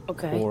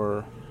 Okay.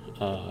 or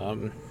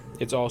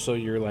it's also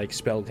your like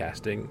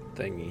spellcasting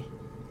thingy.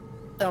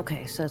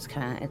 Okay, so it's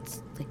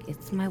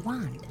it's my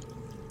wand.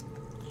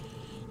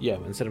 Yeah,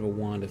 instead of a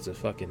wand, it's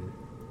like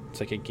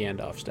a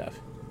Gandalf staff.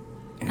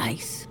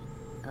 Nice.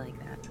 I like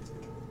that.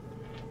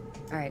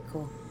 All right,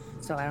 cool.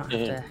 So I don't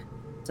have to.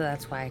 So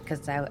that's why,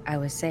 because I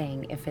was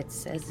saying if it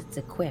says it's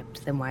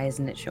equipped, then why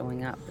isn't it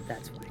showing up? But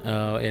that's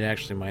why. It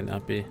actually might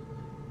not be,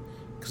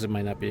 because it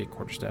might not be a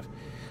quarterstaff.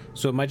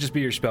 So it might just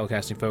be your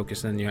spellcasting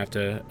focus, and then you have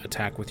to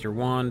attack with your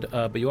wand.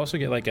 But you also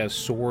get like a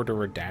sword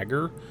or a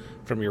dagger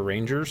from your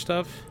ranger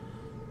stuff.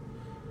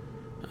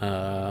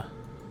 Or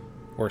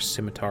a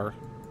scimitar.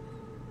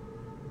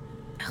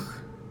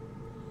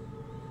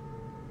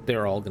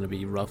 They're all going to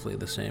be roughly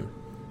the same.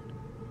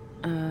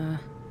 Alright.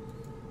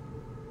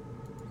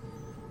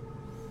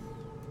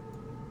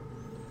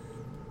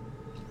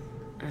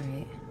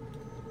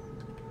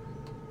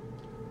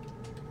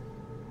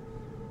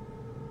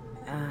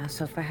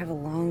 So if I have a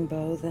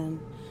longbow, then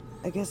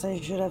I guess I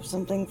should have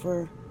something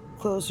for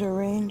closer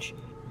range.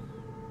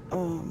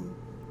 I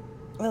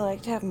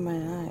liked having my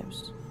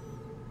knives.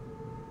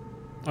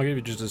 I'll give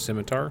you just a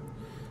scimitar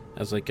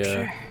as like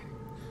a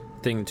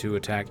thing to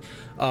attack.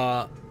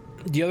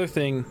 The other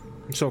thing,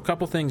 so a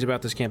couple things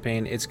about this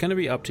campaign. It's going to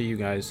be up to you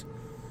guys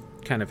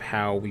kind of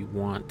how we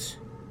want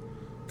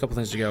a couple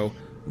things to go.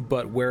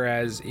 But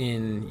whereas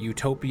in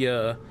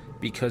Utopia,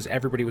 because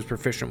everybody was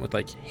proficient with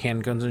like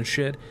handguns and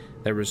shit,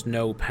 there was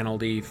no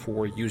penalty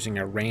for using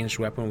a ranged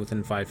weapon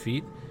within 5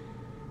 feet.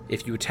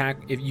 If you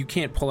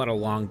can't pull out a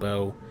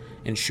longbow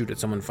and shoot at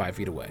someone 5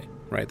 feet away,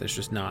 right? That's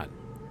just not.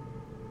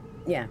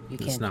 Yeah, you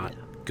can't. It's not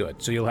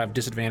good. So you'll have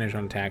disadvantage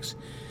on attacks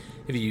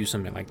if you use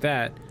something like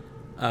that.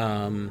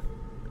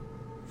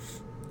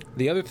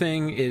 The other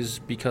thing is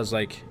because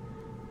like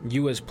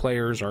you as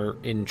players are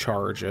in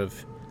charge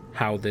of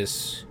how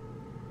this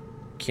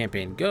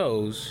campaign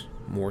goes,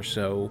 more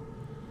so.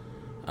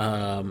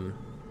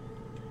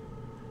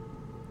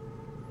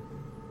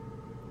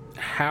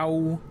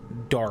 How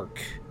dark,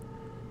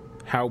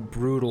 how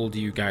brutal do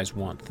you guys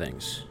want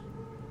things?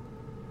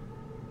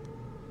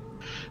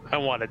 I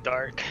want it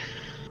dark.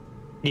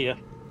 Yeah,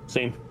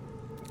 same.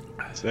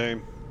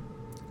 Same.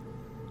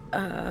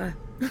 I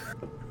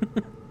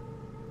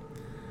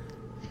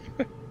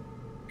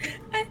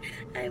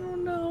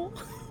don't know.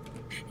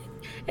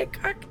 It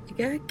got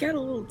a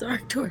little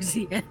dark towards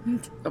the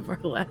end of our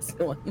last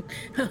one.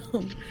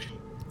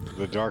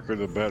 The darker,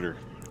 the better.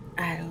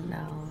 I don't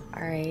know.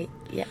 All right.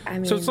 Yeah, I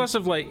mean. So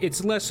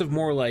it's less of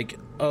more like,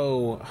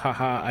 oh,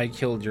 haha, I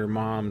killed your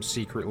mom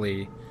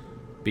secretly,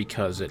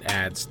 because it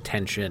adds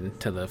tension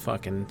to the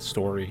fucking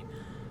story.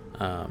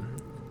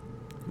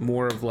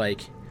 More of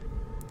like,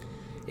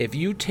 if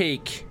you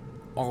take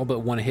all but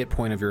one hit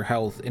point of your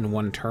health in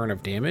one turn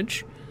of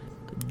damage,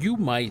 you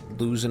might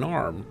lose an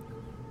arm.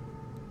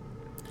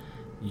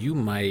 You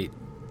might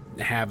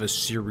have a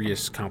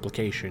serious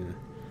complication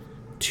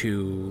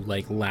to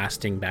like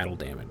lasting battle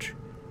damage.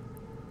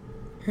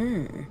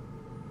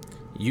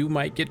 You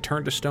might get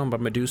turned to stone by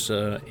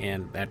Medusa,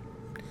 and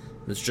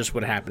that's just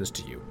what happens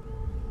to you.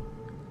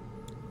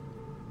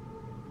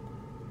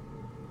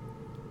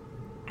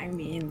 I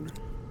mean,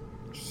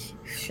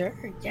 sure,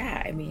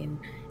 yeah. I mean,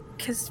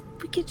 because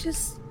we could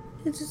just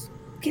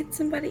get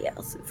somebody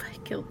else if I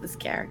killed this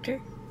character.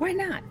 Why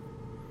not?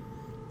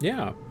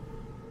 Yeah,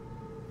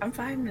 I'm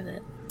fine with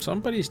it.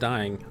 somebody's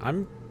dying.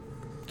 I'm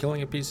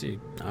killing a PC.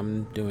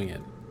 I'm doing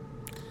it.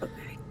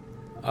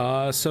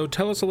 Okay. So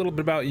tell us a little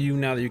bit about you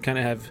now that you kind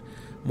of have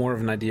more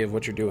of an idea of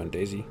what you're doing,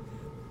 Daisy.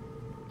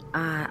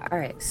 All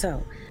right.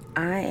 So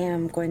I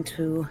am going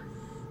to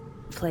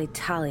play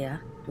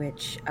Talia,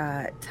 which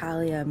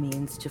Talia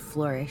means to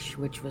flourish,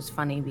 which was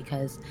funny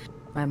because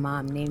my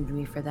mom named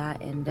me for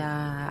that, and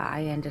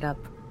I ended up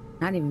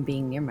not even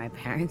being near my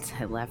parents.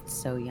 I left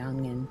so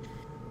young and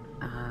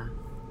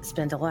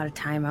spent a lot of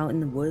time out in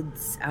the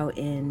woods, out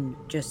in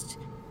just,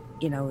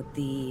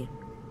 the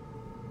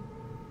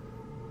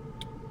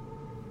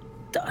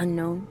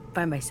unknown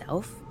by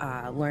myself.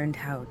 Learned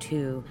how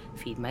to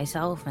feed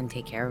myself and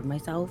take care of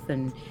myself,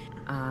 and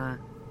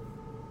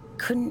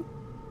couldn't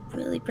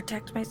really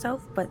protect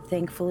myself, but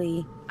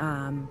thankfully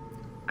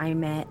I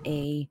met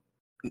a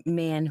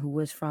man who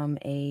was from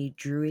a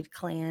druid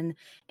clan,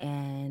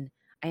 and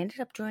I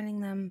ended up joining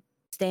them,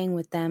 staying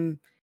with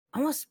them,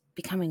 almost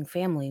becoming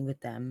family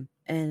with them.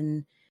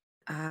 And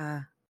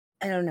I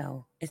don't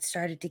know, it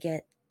started to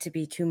get to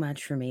be too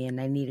much for me, and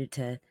I needed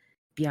to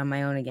be on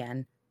my own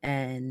again.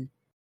 And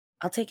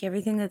I'll take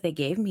everything that they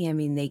gave me. I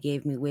mean, they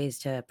gave me ways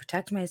to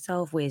protect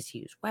myself, ways to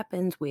use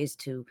weapons, ways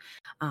to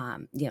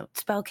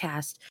spell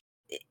cast,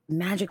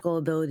 magical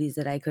abilities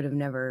that I could have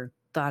never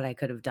thought I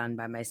could have done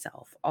by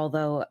myself.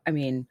 Although, I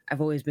mean, I've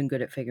always been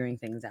good at figuring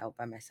things out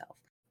by myself.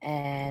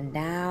 And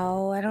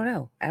now I don't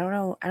know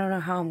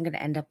how I'm going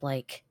to end up.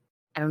 Like,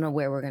 I don't know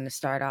where we're going to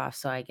start off.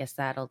 So I guess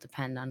that'll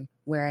depend on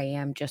where I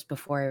am just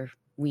before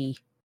we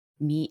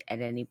meet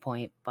at any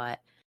point. But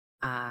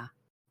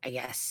I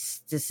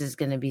guess this is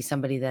going to be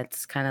somebody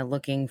that's kind of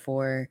looking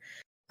for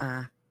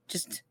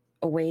just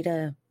a way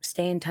to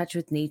stay in touch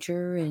with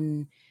nature.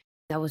 And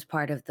that was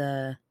part of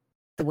the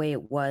way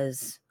it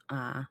was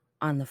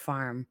on the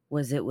farm,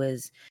 was it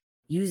was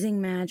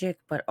using magic,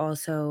 but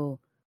also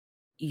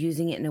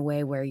using it in a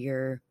way where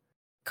you're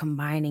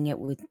combining it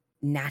with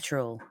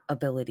natural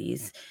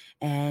abilities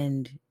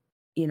and,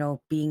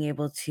 being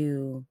able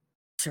to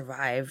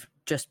survive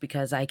just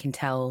because I can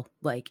tell,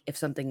 like, if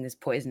something is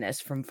poisonous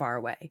from far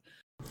away.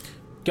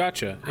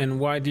 Gotcha. And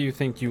why do you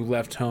think you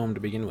left home to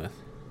begin with?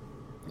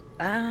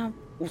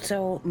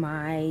 So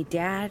my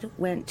dad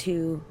went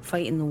to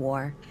fight in the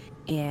war,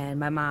 and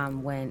my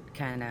mom went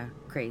kind of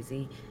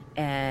crazy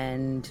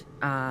and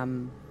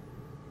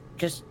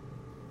just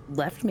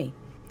left me.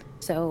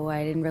 So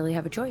I didn't really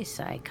have a choice.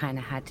 I kind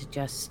of had to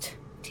just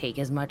take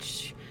as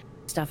much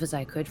stuff as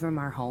I could from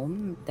our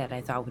home that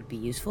I thought would be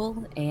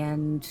useful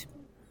and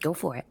go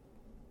for it.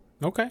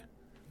 Okay.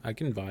 I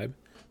can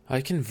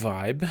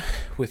vibe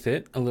with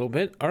it a little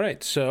bit. All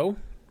right, so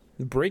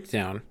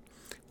breakdown.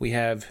 We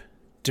have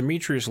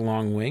Demetrius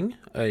Longwing,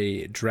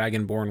 a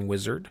dragonborn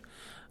wizard,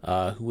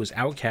 who was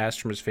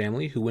outcast from his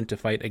family, who went to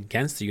fight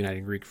against the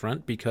United Greek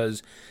Front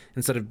because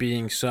instead of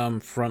being some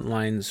front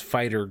lines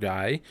fighter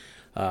guy,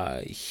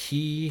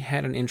 he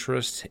had an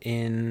interest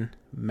in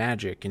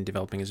magic and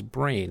developing his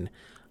brain,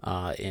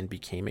 and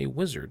became a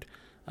wizard.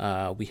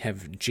 We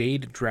have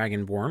Jade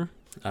Dragonborn,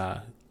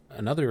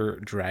 another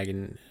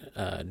dragon,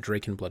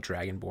 Drakenblood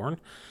Dragonborn,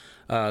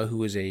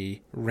 who is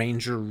a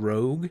ranger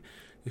rogue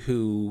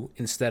who,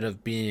 instead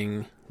of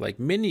being like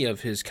many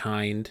of his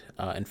kind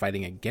and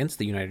fighting against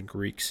the United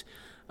Greeks,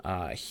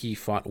 he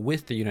fought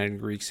with the United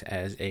Greeks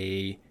as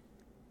a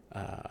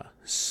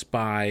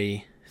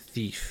spy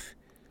thief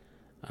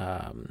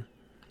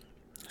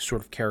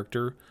sort of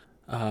character,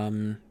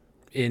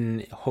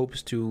 in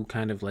hopes to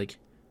kind of like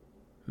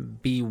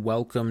be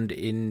welcomed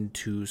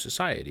into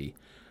society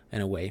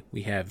in a way.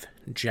 We have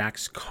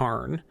Jax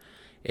Karn,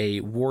 a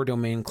war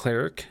domain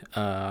cleric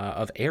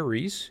of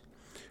Ares,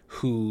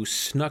 who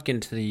snuck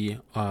into the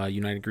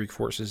United Greek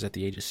forces at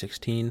the age of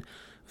 16,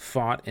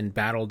 fought and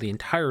battled the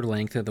entire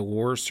length of the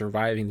war,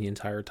 surviving the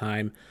entire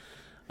time.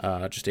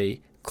 Just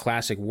a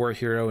classic war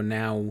hero, and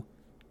now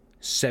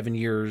 7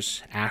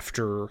 years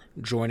after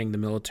joining the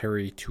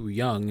military too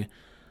young,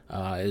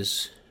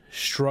 is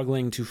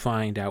struggling to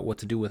find out what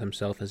to do with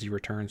himself as he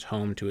returns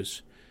home to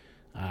his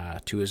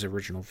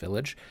original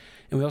village.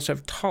 And we also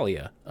have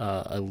Talia,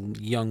 a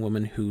young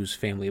woman whose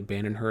family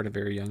abandoned her at a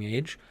very young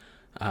age.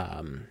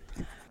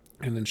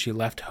 And then she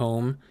left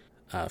home,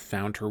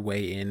 found her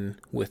way in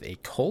with a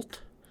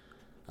cult,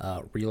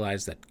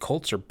 realized that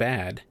cults are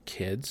bad,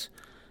 kids,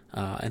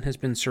 and has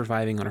been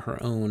surviving on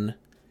her own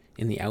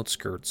in the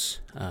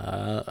outskirts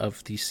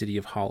of the city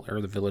of Holly,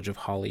 or the village of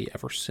Holly,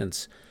 ever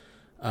since.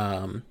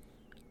 And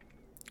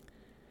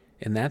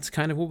that's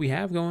kind of what we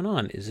have going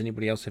on. Does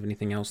anybody else have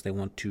anything else they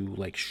want to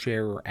like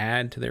share or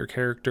add to their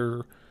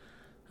character?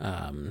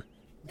 Not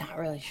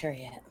really sure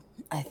yet.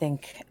 I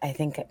think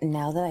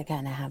now that I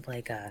kind of have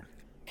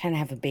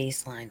a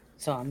baseline,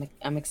 so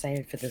I'm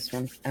excited for this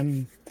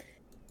one.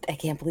 I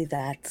can't believe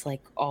that's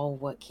like all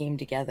what came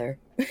together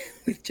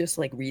with just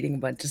like reading a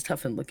bunch of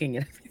stuff and looking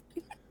at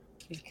everything.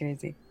 It's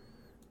crazy.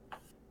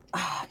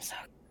 Oh, I'm so.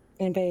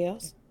 Anybody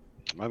else?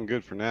 I'm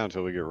good for now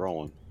until we get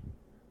rolling.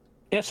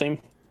 Yeah, same.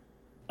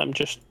 I'm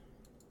just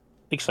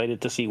excited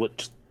to see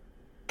what's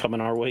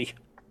coming our way.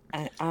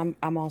 I'm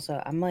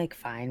like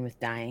fine with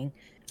dying.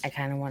 I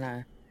kind of want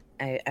to.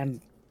 I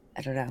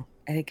don't know.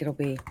 I think it'll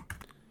be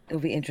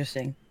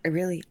interesting.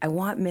 I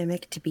want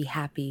Mimic to be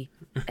happy,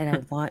 and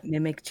I want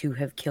Mimic to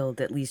have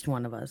killed at least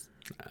one of us.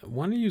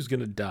 One of you's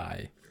gonna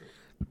die.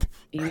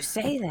 You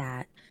say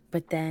that,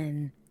 but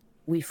then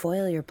we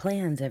foil your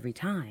plans every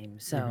time.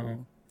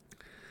 So,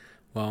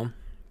 Well,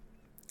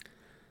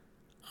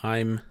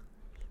 I'm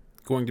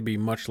going to be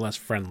much less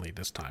friendly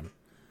this time.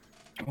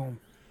 oh,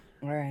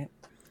 all right.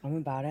 I'm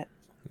about it.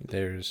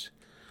 There's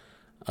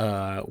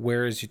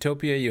whereas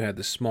Utopia, you had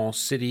the small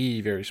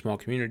city, very small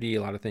community,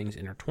 a lot of things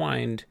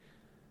intertwined.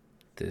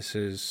 This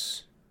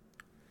is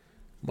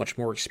much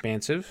more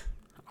expansive,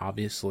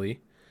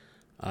 obviously.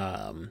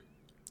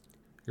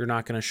 You're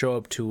not going to show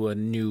up to a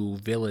new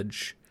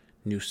village,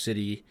 new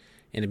city,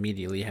 and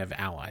immediately have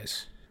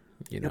allies.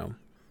 You know,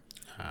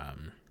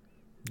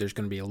 there's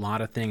going to be a lot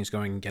of things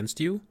going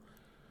against you.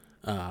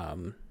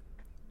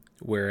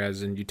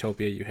 Whereas in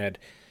Utopia, you had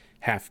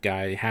half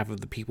of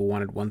the people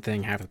wanted one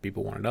thing, half of the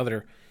people wanted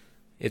another.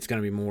 It's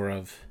going to be more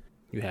of,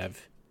 you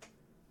have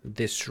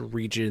this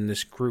region,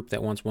 this group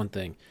that wants one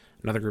thing,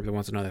 another group that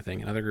wants another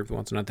thing, another group that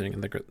wants another thing,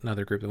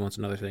 another group that wants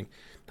another thing,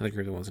 another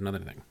group that wants another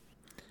thing.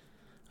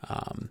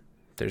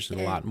 There's a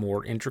lot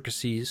more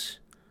intricacies.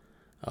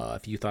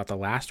 If you thought the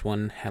last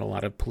one had a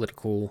lot of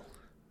political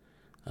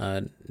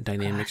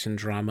dynamics and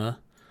drama,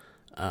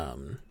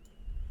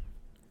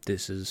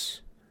 this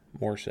is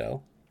more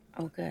so.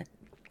 Oh, good.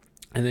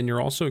 And then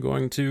you're also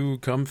going to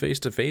come face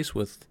to face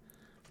with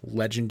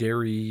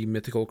legendary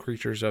mythical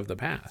creatures of the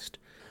past.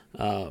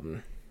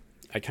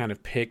 I kind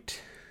of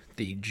picked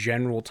the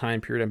general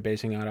time period I'm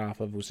basing that off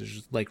of, which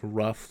is like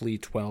roughly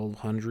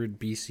 1200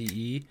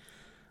 BCE,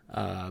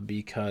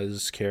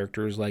 because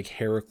characters like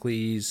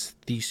Heracles,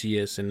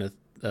 Theseus, and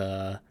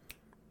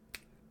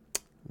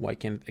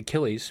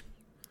Achilles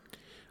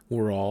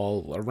were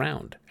all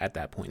around at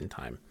that point in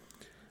time.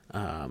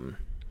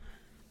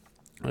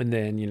 And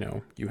then, you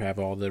know, you have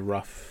all the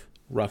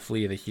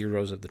roughly the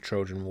heroes of the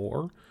Trojan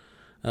War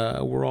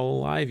were all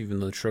alive, even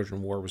though the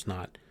Trojan War was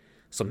not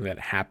something that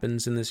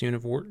happens in this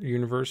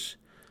universe.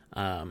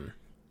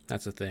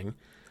 That's a thing.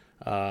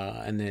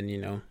 And then, you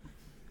know,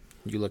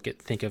 you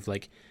think of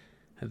like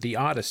the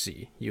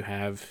Odyssey. You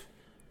have,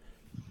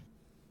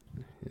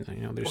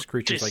 you know, there's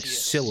creatures like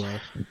Scylla,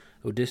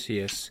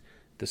 Odysseus,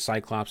 the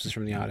Cyclops is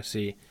from the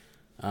Odyssey.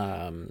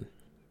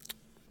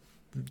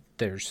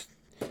 There's,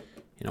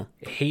 you know,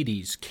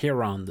 Hades,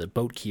 Charon, the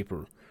boat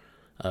keeper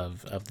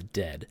of the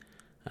dead,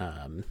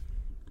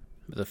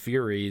 the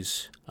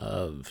Furies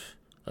of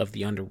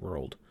the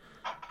underworld,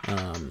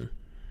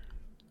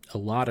 a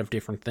lot of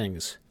different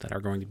things that are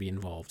going to be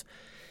involved.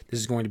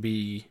 This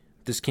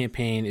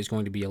campaign is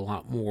going to be a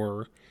lot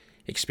more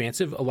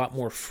expansive, a lot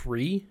more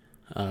free.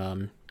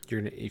 You're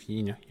gonna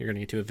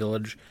get to a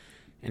village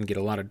and get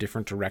a lot of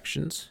different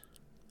directions,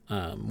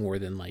 more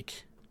than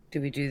like.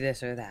 Do we do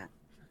this or that?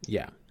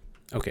 Yeah.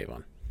 Okay,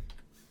 Vaughn.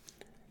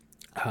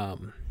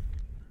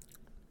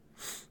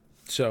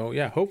 So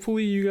yeah,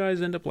 hopefully you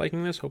guys end up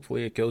liking this.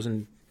 Hopefully it goes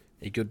in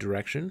a good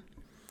direction.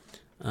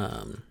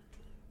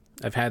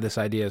 I've had this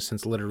idea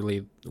since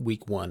literally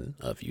week 1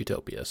 of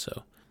Utopia,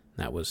 so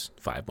that was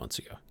 5 months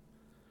ago.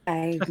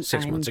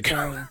 6 months ago.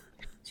 Sorry.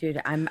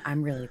 Dude,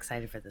 I'm really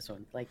excited for this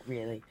one. Like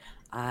really.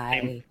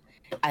 I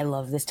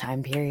love this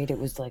time period. It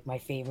was like my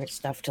favorite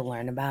stuff to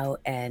learn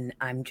about, and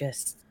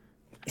it's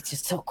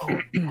just so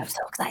cool. I'm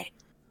so excited.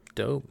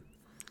 Dope.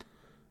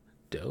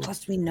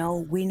 Plus we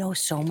know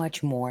so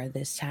much more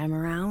this time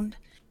around,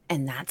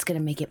 and that's gonna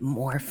make it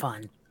more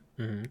fun.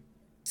 Mm-hmm.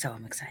 So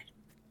I'm excited.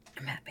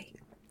 I'm happy.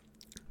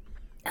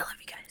 I love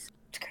you guys.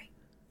 It's great.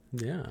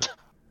 Yeah.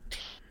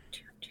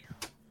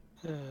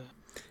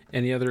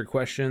 Any other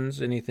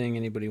questions? Anything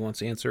anybody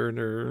wants answered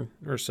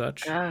or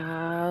such?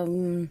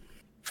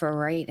 For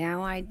right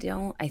now, I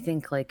don't. I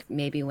think like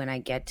maybe when I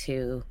get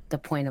to the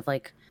point of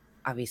like,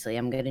 obviously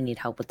I'm gonna need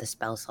help with the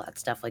spell slot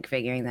stuff, like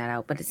figuring that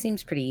out. But it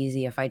seems pretty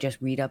easy if I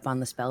just read up on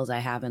the spells I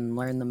have and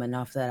learn them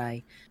enough that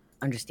I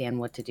understand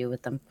what to do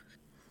with them.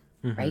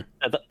 Mm-hmm. Right?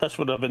 That's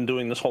what I've been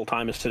doing this whole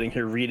time, is sitting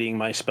here reading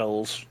my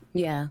spells.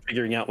 Yeah.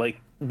 Figuring out like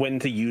when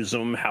to use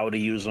them, how to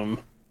use them.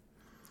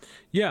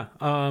 Yeah.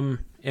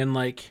 And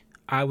like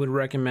I would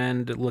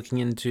recommend looking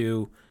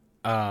into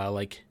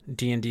like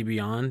D&D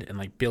Beyond and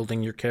like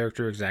building your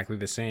character exactly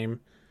the same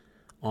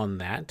on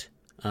that,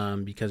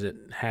 because it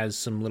has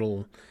some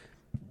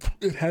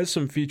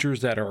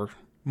features that are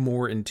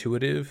more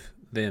intuitive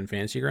than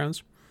Fantasy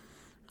Grounds,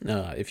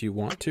 if you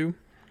want to,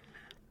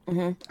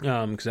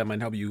 because that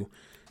might help you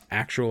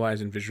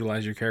actualize and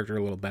visualize your character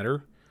a little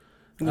better.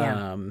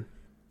 Yeah.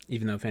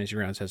 Even though Fantasy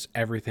Grounds has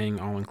everything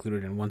all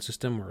included in one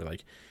system, where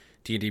like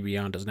D&D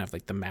Beyond doesn't have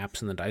like the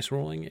maps and the dice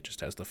rolling, it just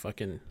has the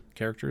fucking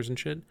characters and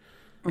shit.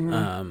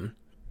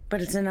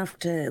 But it's enough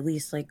to at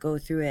least like go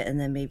through it and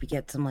then maybe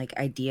get some like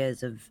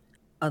ideas of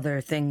other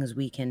things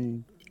we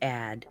can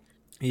add,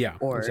 Yeah,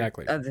 or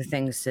exactly. other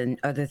things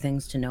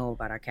to know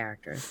about our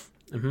characters.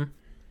 Okay,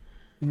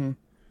 well,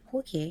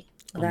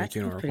 I'll that's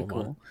make you an pretty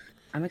Oracle cool.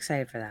 I'm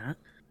excited for that.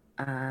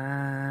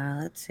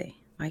 Let's see.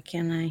 Why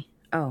can't I?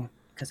 Oh,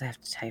 because I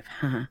have to type.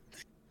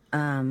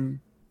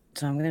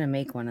 So I'm gonna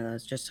make one of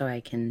those just so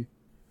I can.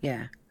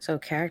 Yeah. So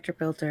character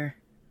builder.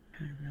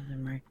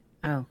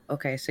 Oh,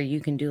 okay. So you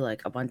can do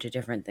like a bunch of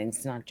different things.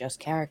 It's not just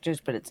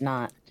characters, but it's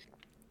not.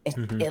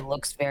 It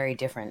looks very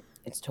different.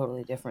 It's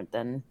totally different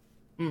than.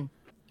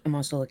 I'm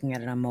also looking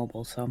at it on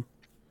mobile, so.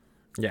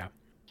 Yeah.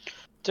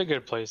 It's a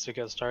good place to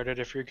get started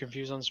if you're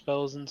confused on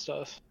spells and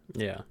stuff.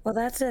 Yeah. Well,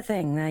 that's the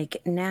thing. Like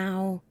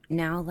now,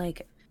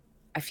 like,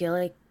 I feel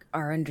like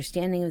our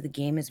understanding of the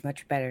game is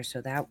much better.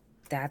 So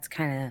that's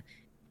kind of.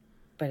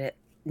 But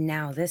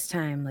now this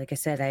time, like I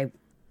said, I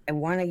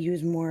want to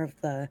use more of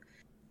the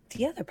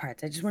other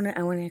parts. I want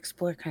to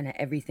explore kind of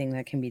everything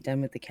that can be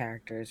done with the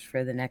characters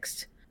for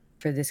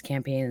this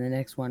campaign and the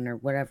next one or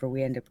whatever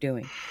we end up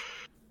doing.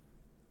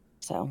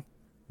 So.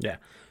 Yeah.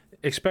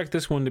 Expect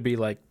this one to be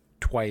like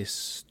 2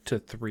 to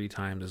 3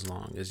 times as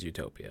long as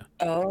Utopia.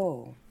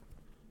 Oh.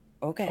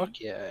 Okay. Fuck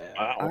yeah.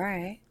 Wow. All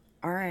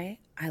right.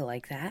 I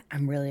like that.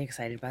 I'm really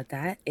excited about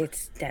that.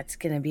 That's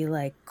gonna be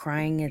like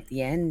crying at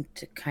the end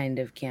kind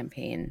of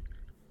campaign.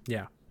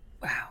 Yeah.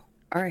 Wow.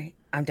 All right.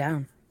 I'm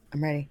down.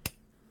 I'm ready.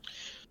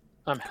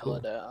 I'm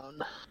hella down.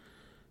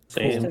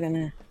 Same. Still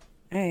gonna.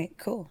 All right.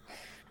 Cool.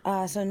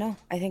 So no,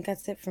 I think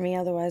that's it for me.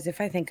 Otherwise,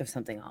 if I think of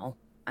something,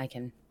 I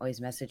can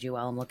always message you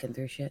while I'm looking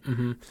through shit.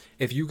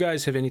 If you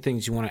guys have any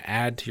things you want to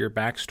add to your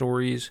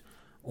backstories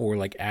or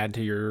like add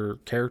to your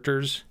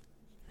characters,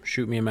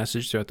 shoot me a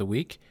message throughout the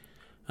week,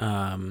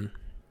 and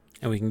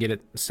we can get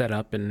it set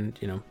up and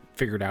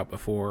figured out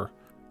before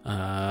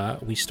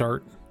we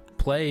start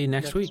play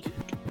next week.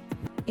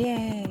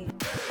 Yay.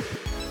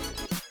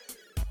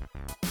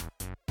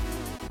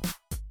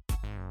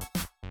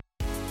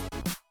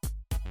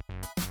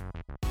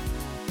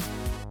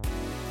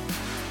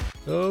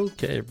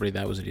 Okay, everybody,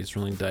 that was Idiots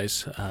Rolling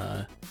Dice.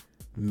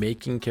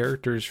 Making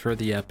characters for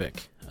the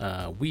epic.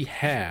 We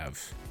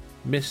have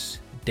Miss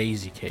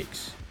Daisy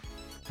Cakes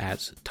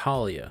as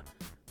Talia,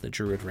 the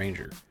Druid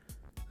Ranger.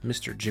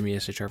 Mr. Jimmy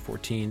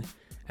SHR14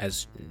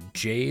 as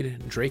Jade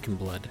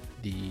Drakenblood,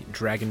 the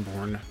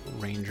Dragonborn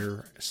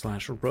Ranger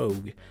 /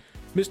 Rogue.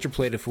 Mr.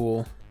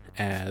 Platifool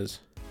as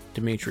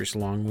Demetrius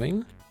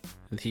Longwing,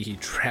 the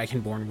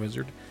Dragonborn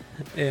Wizard.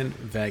 And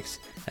Vex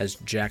as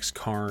Jax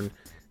Karn,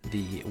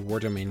 the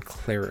Wardomain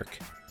Cleric.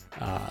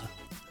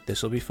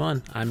 This will be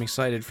fun. I'm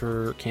excited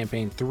for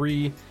Campaign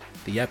 3.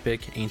 The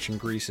Epic. Ancient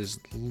Greece is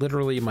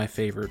literally my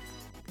favorite.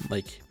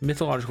 Like,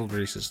 mythological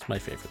Greece is my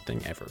favorite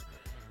thing ever.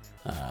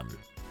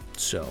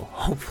 So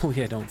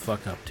hopefully I don't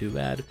fuck up too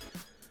bad.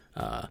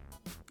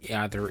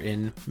 Either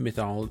in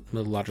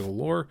mythological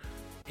lore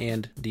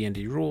and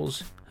D&D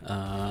rules.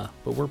 But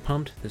we're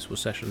pumped. This was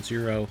Session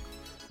 0.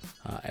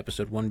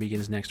 Episode 1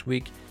 begins next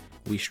week.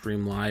 We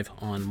stream live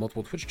on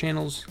multiple Twitch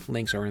channels.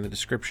 Links are in the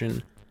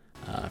description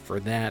for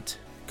that.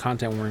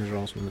 Content warnings are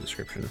also in the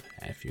description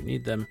if you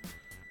need them.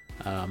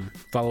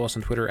 Follow us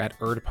on Twitter at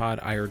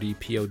IRDPod,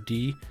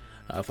 IRDPOD.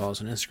 Follow us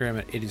on Instagram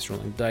at Idiots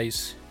Rolling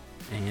Dice.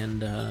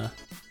 And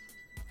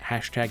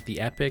hashtag the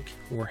Epic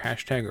or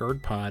hashtag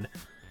IRDPod.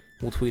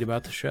 We'll tweet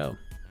about the show.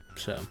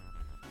 So,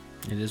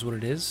 it is what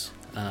it is.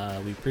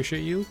 We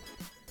appreciate you.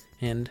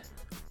 And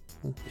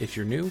if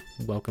you're new,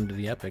 welcome to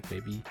the Epic,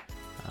 baby.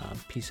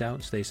 Peace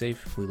out. Stay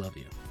safe. We love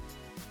you.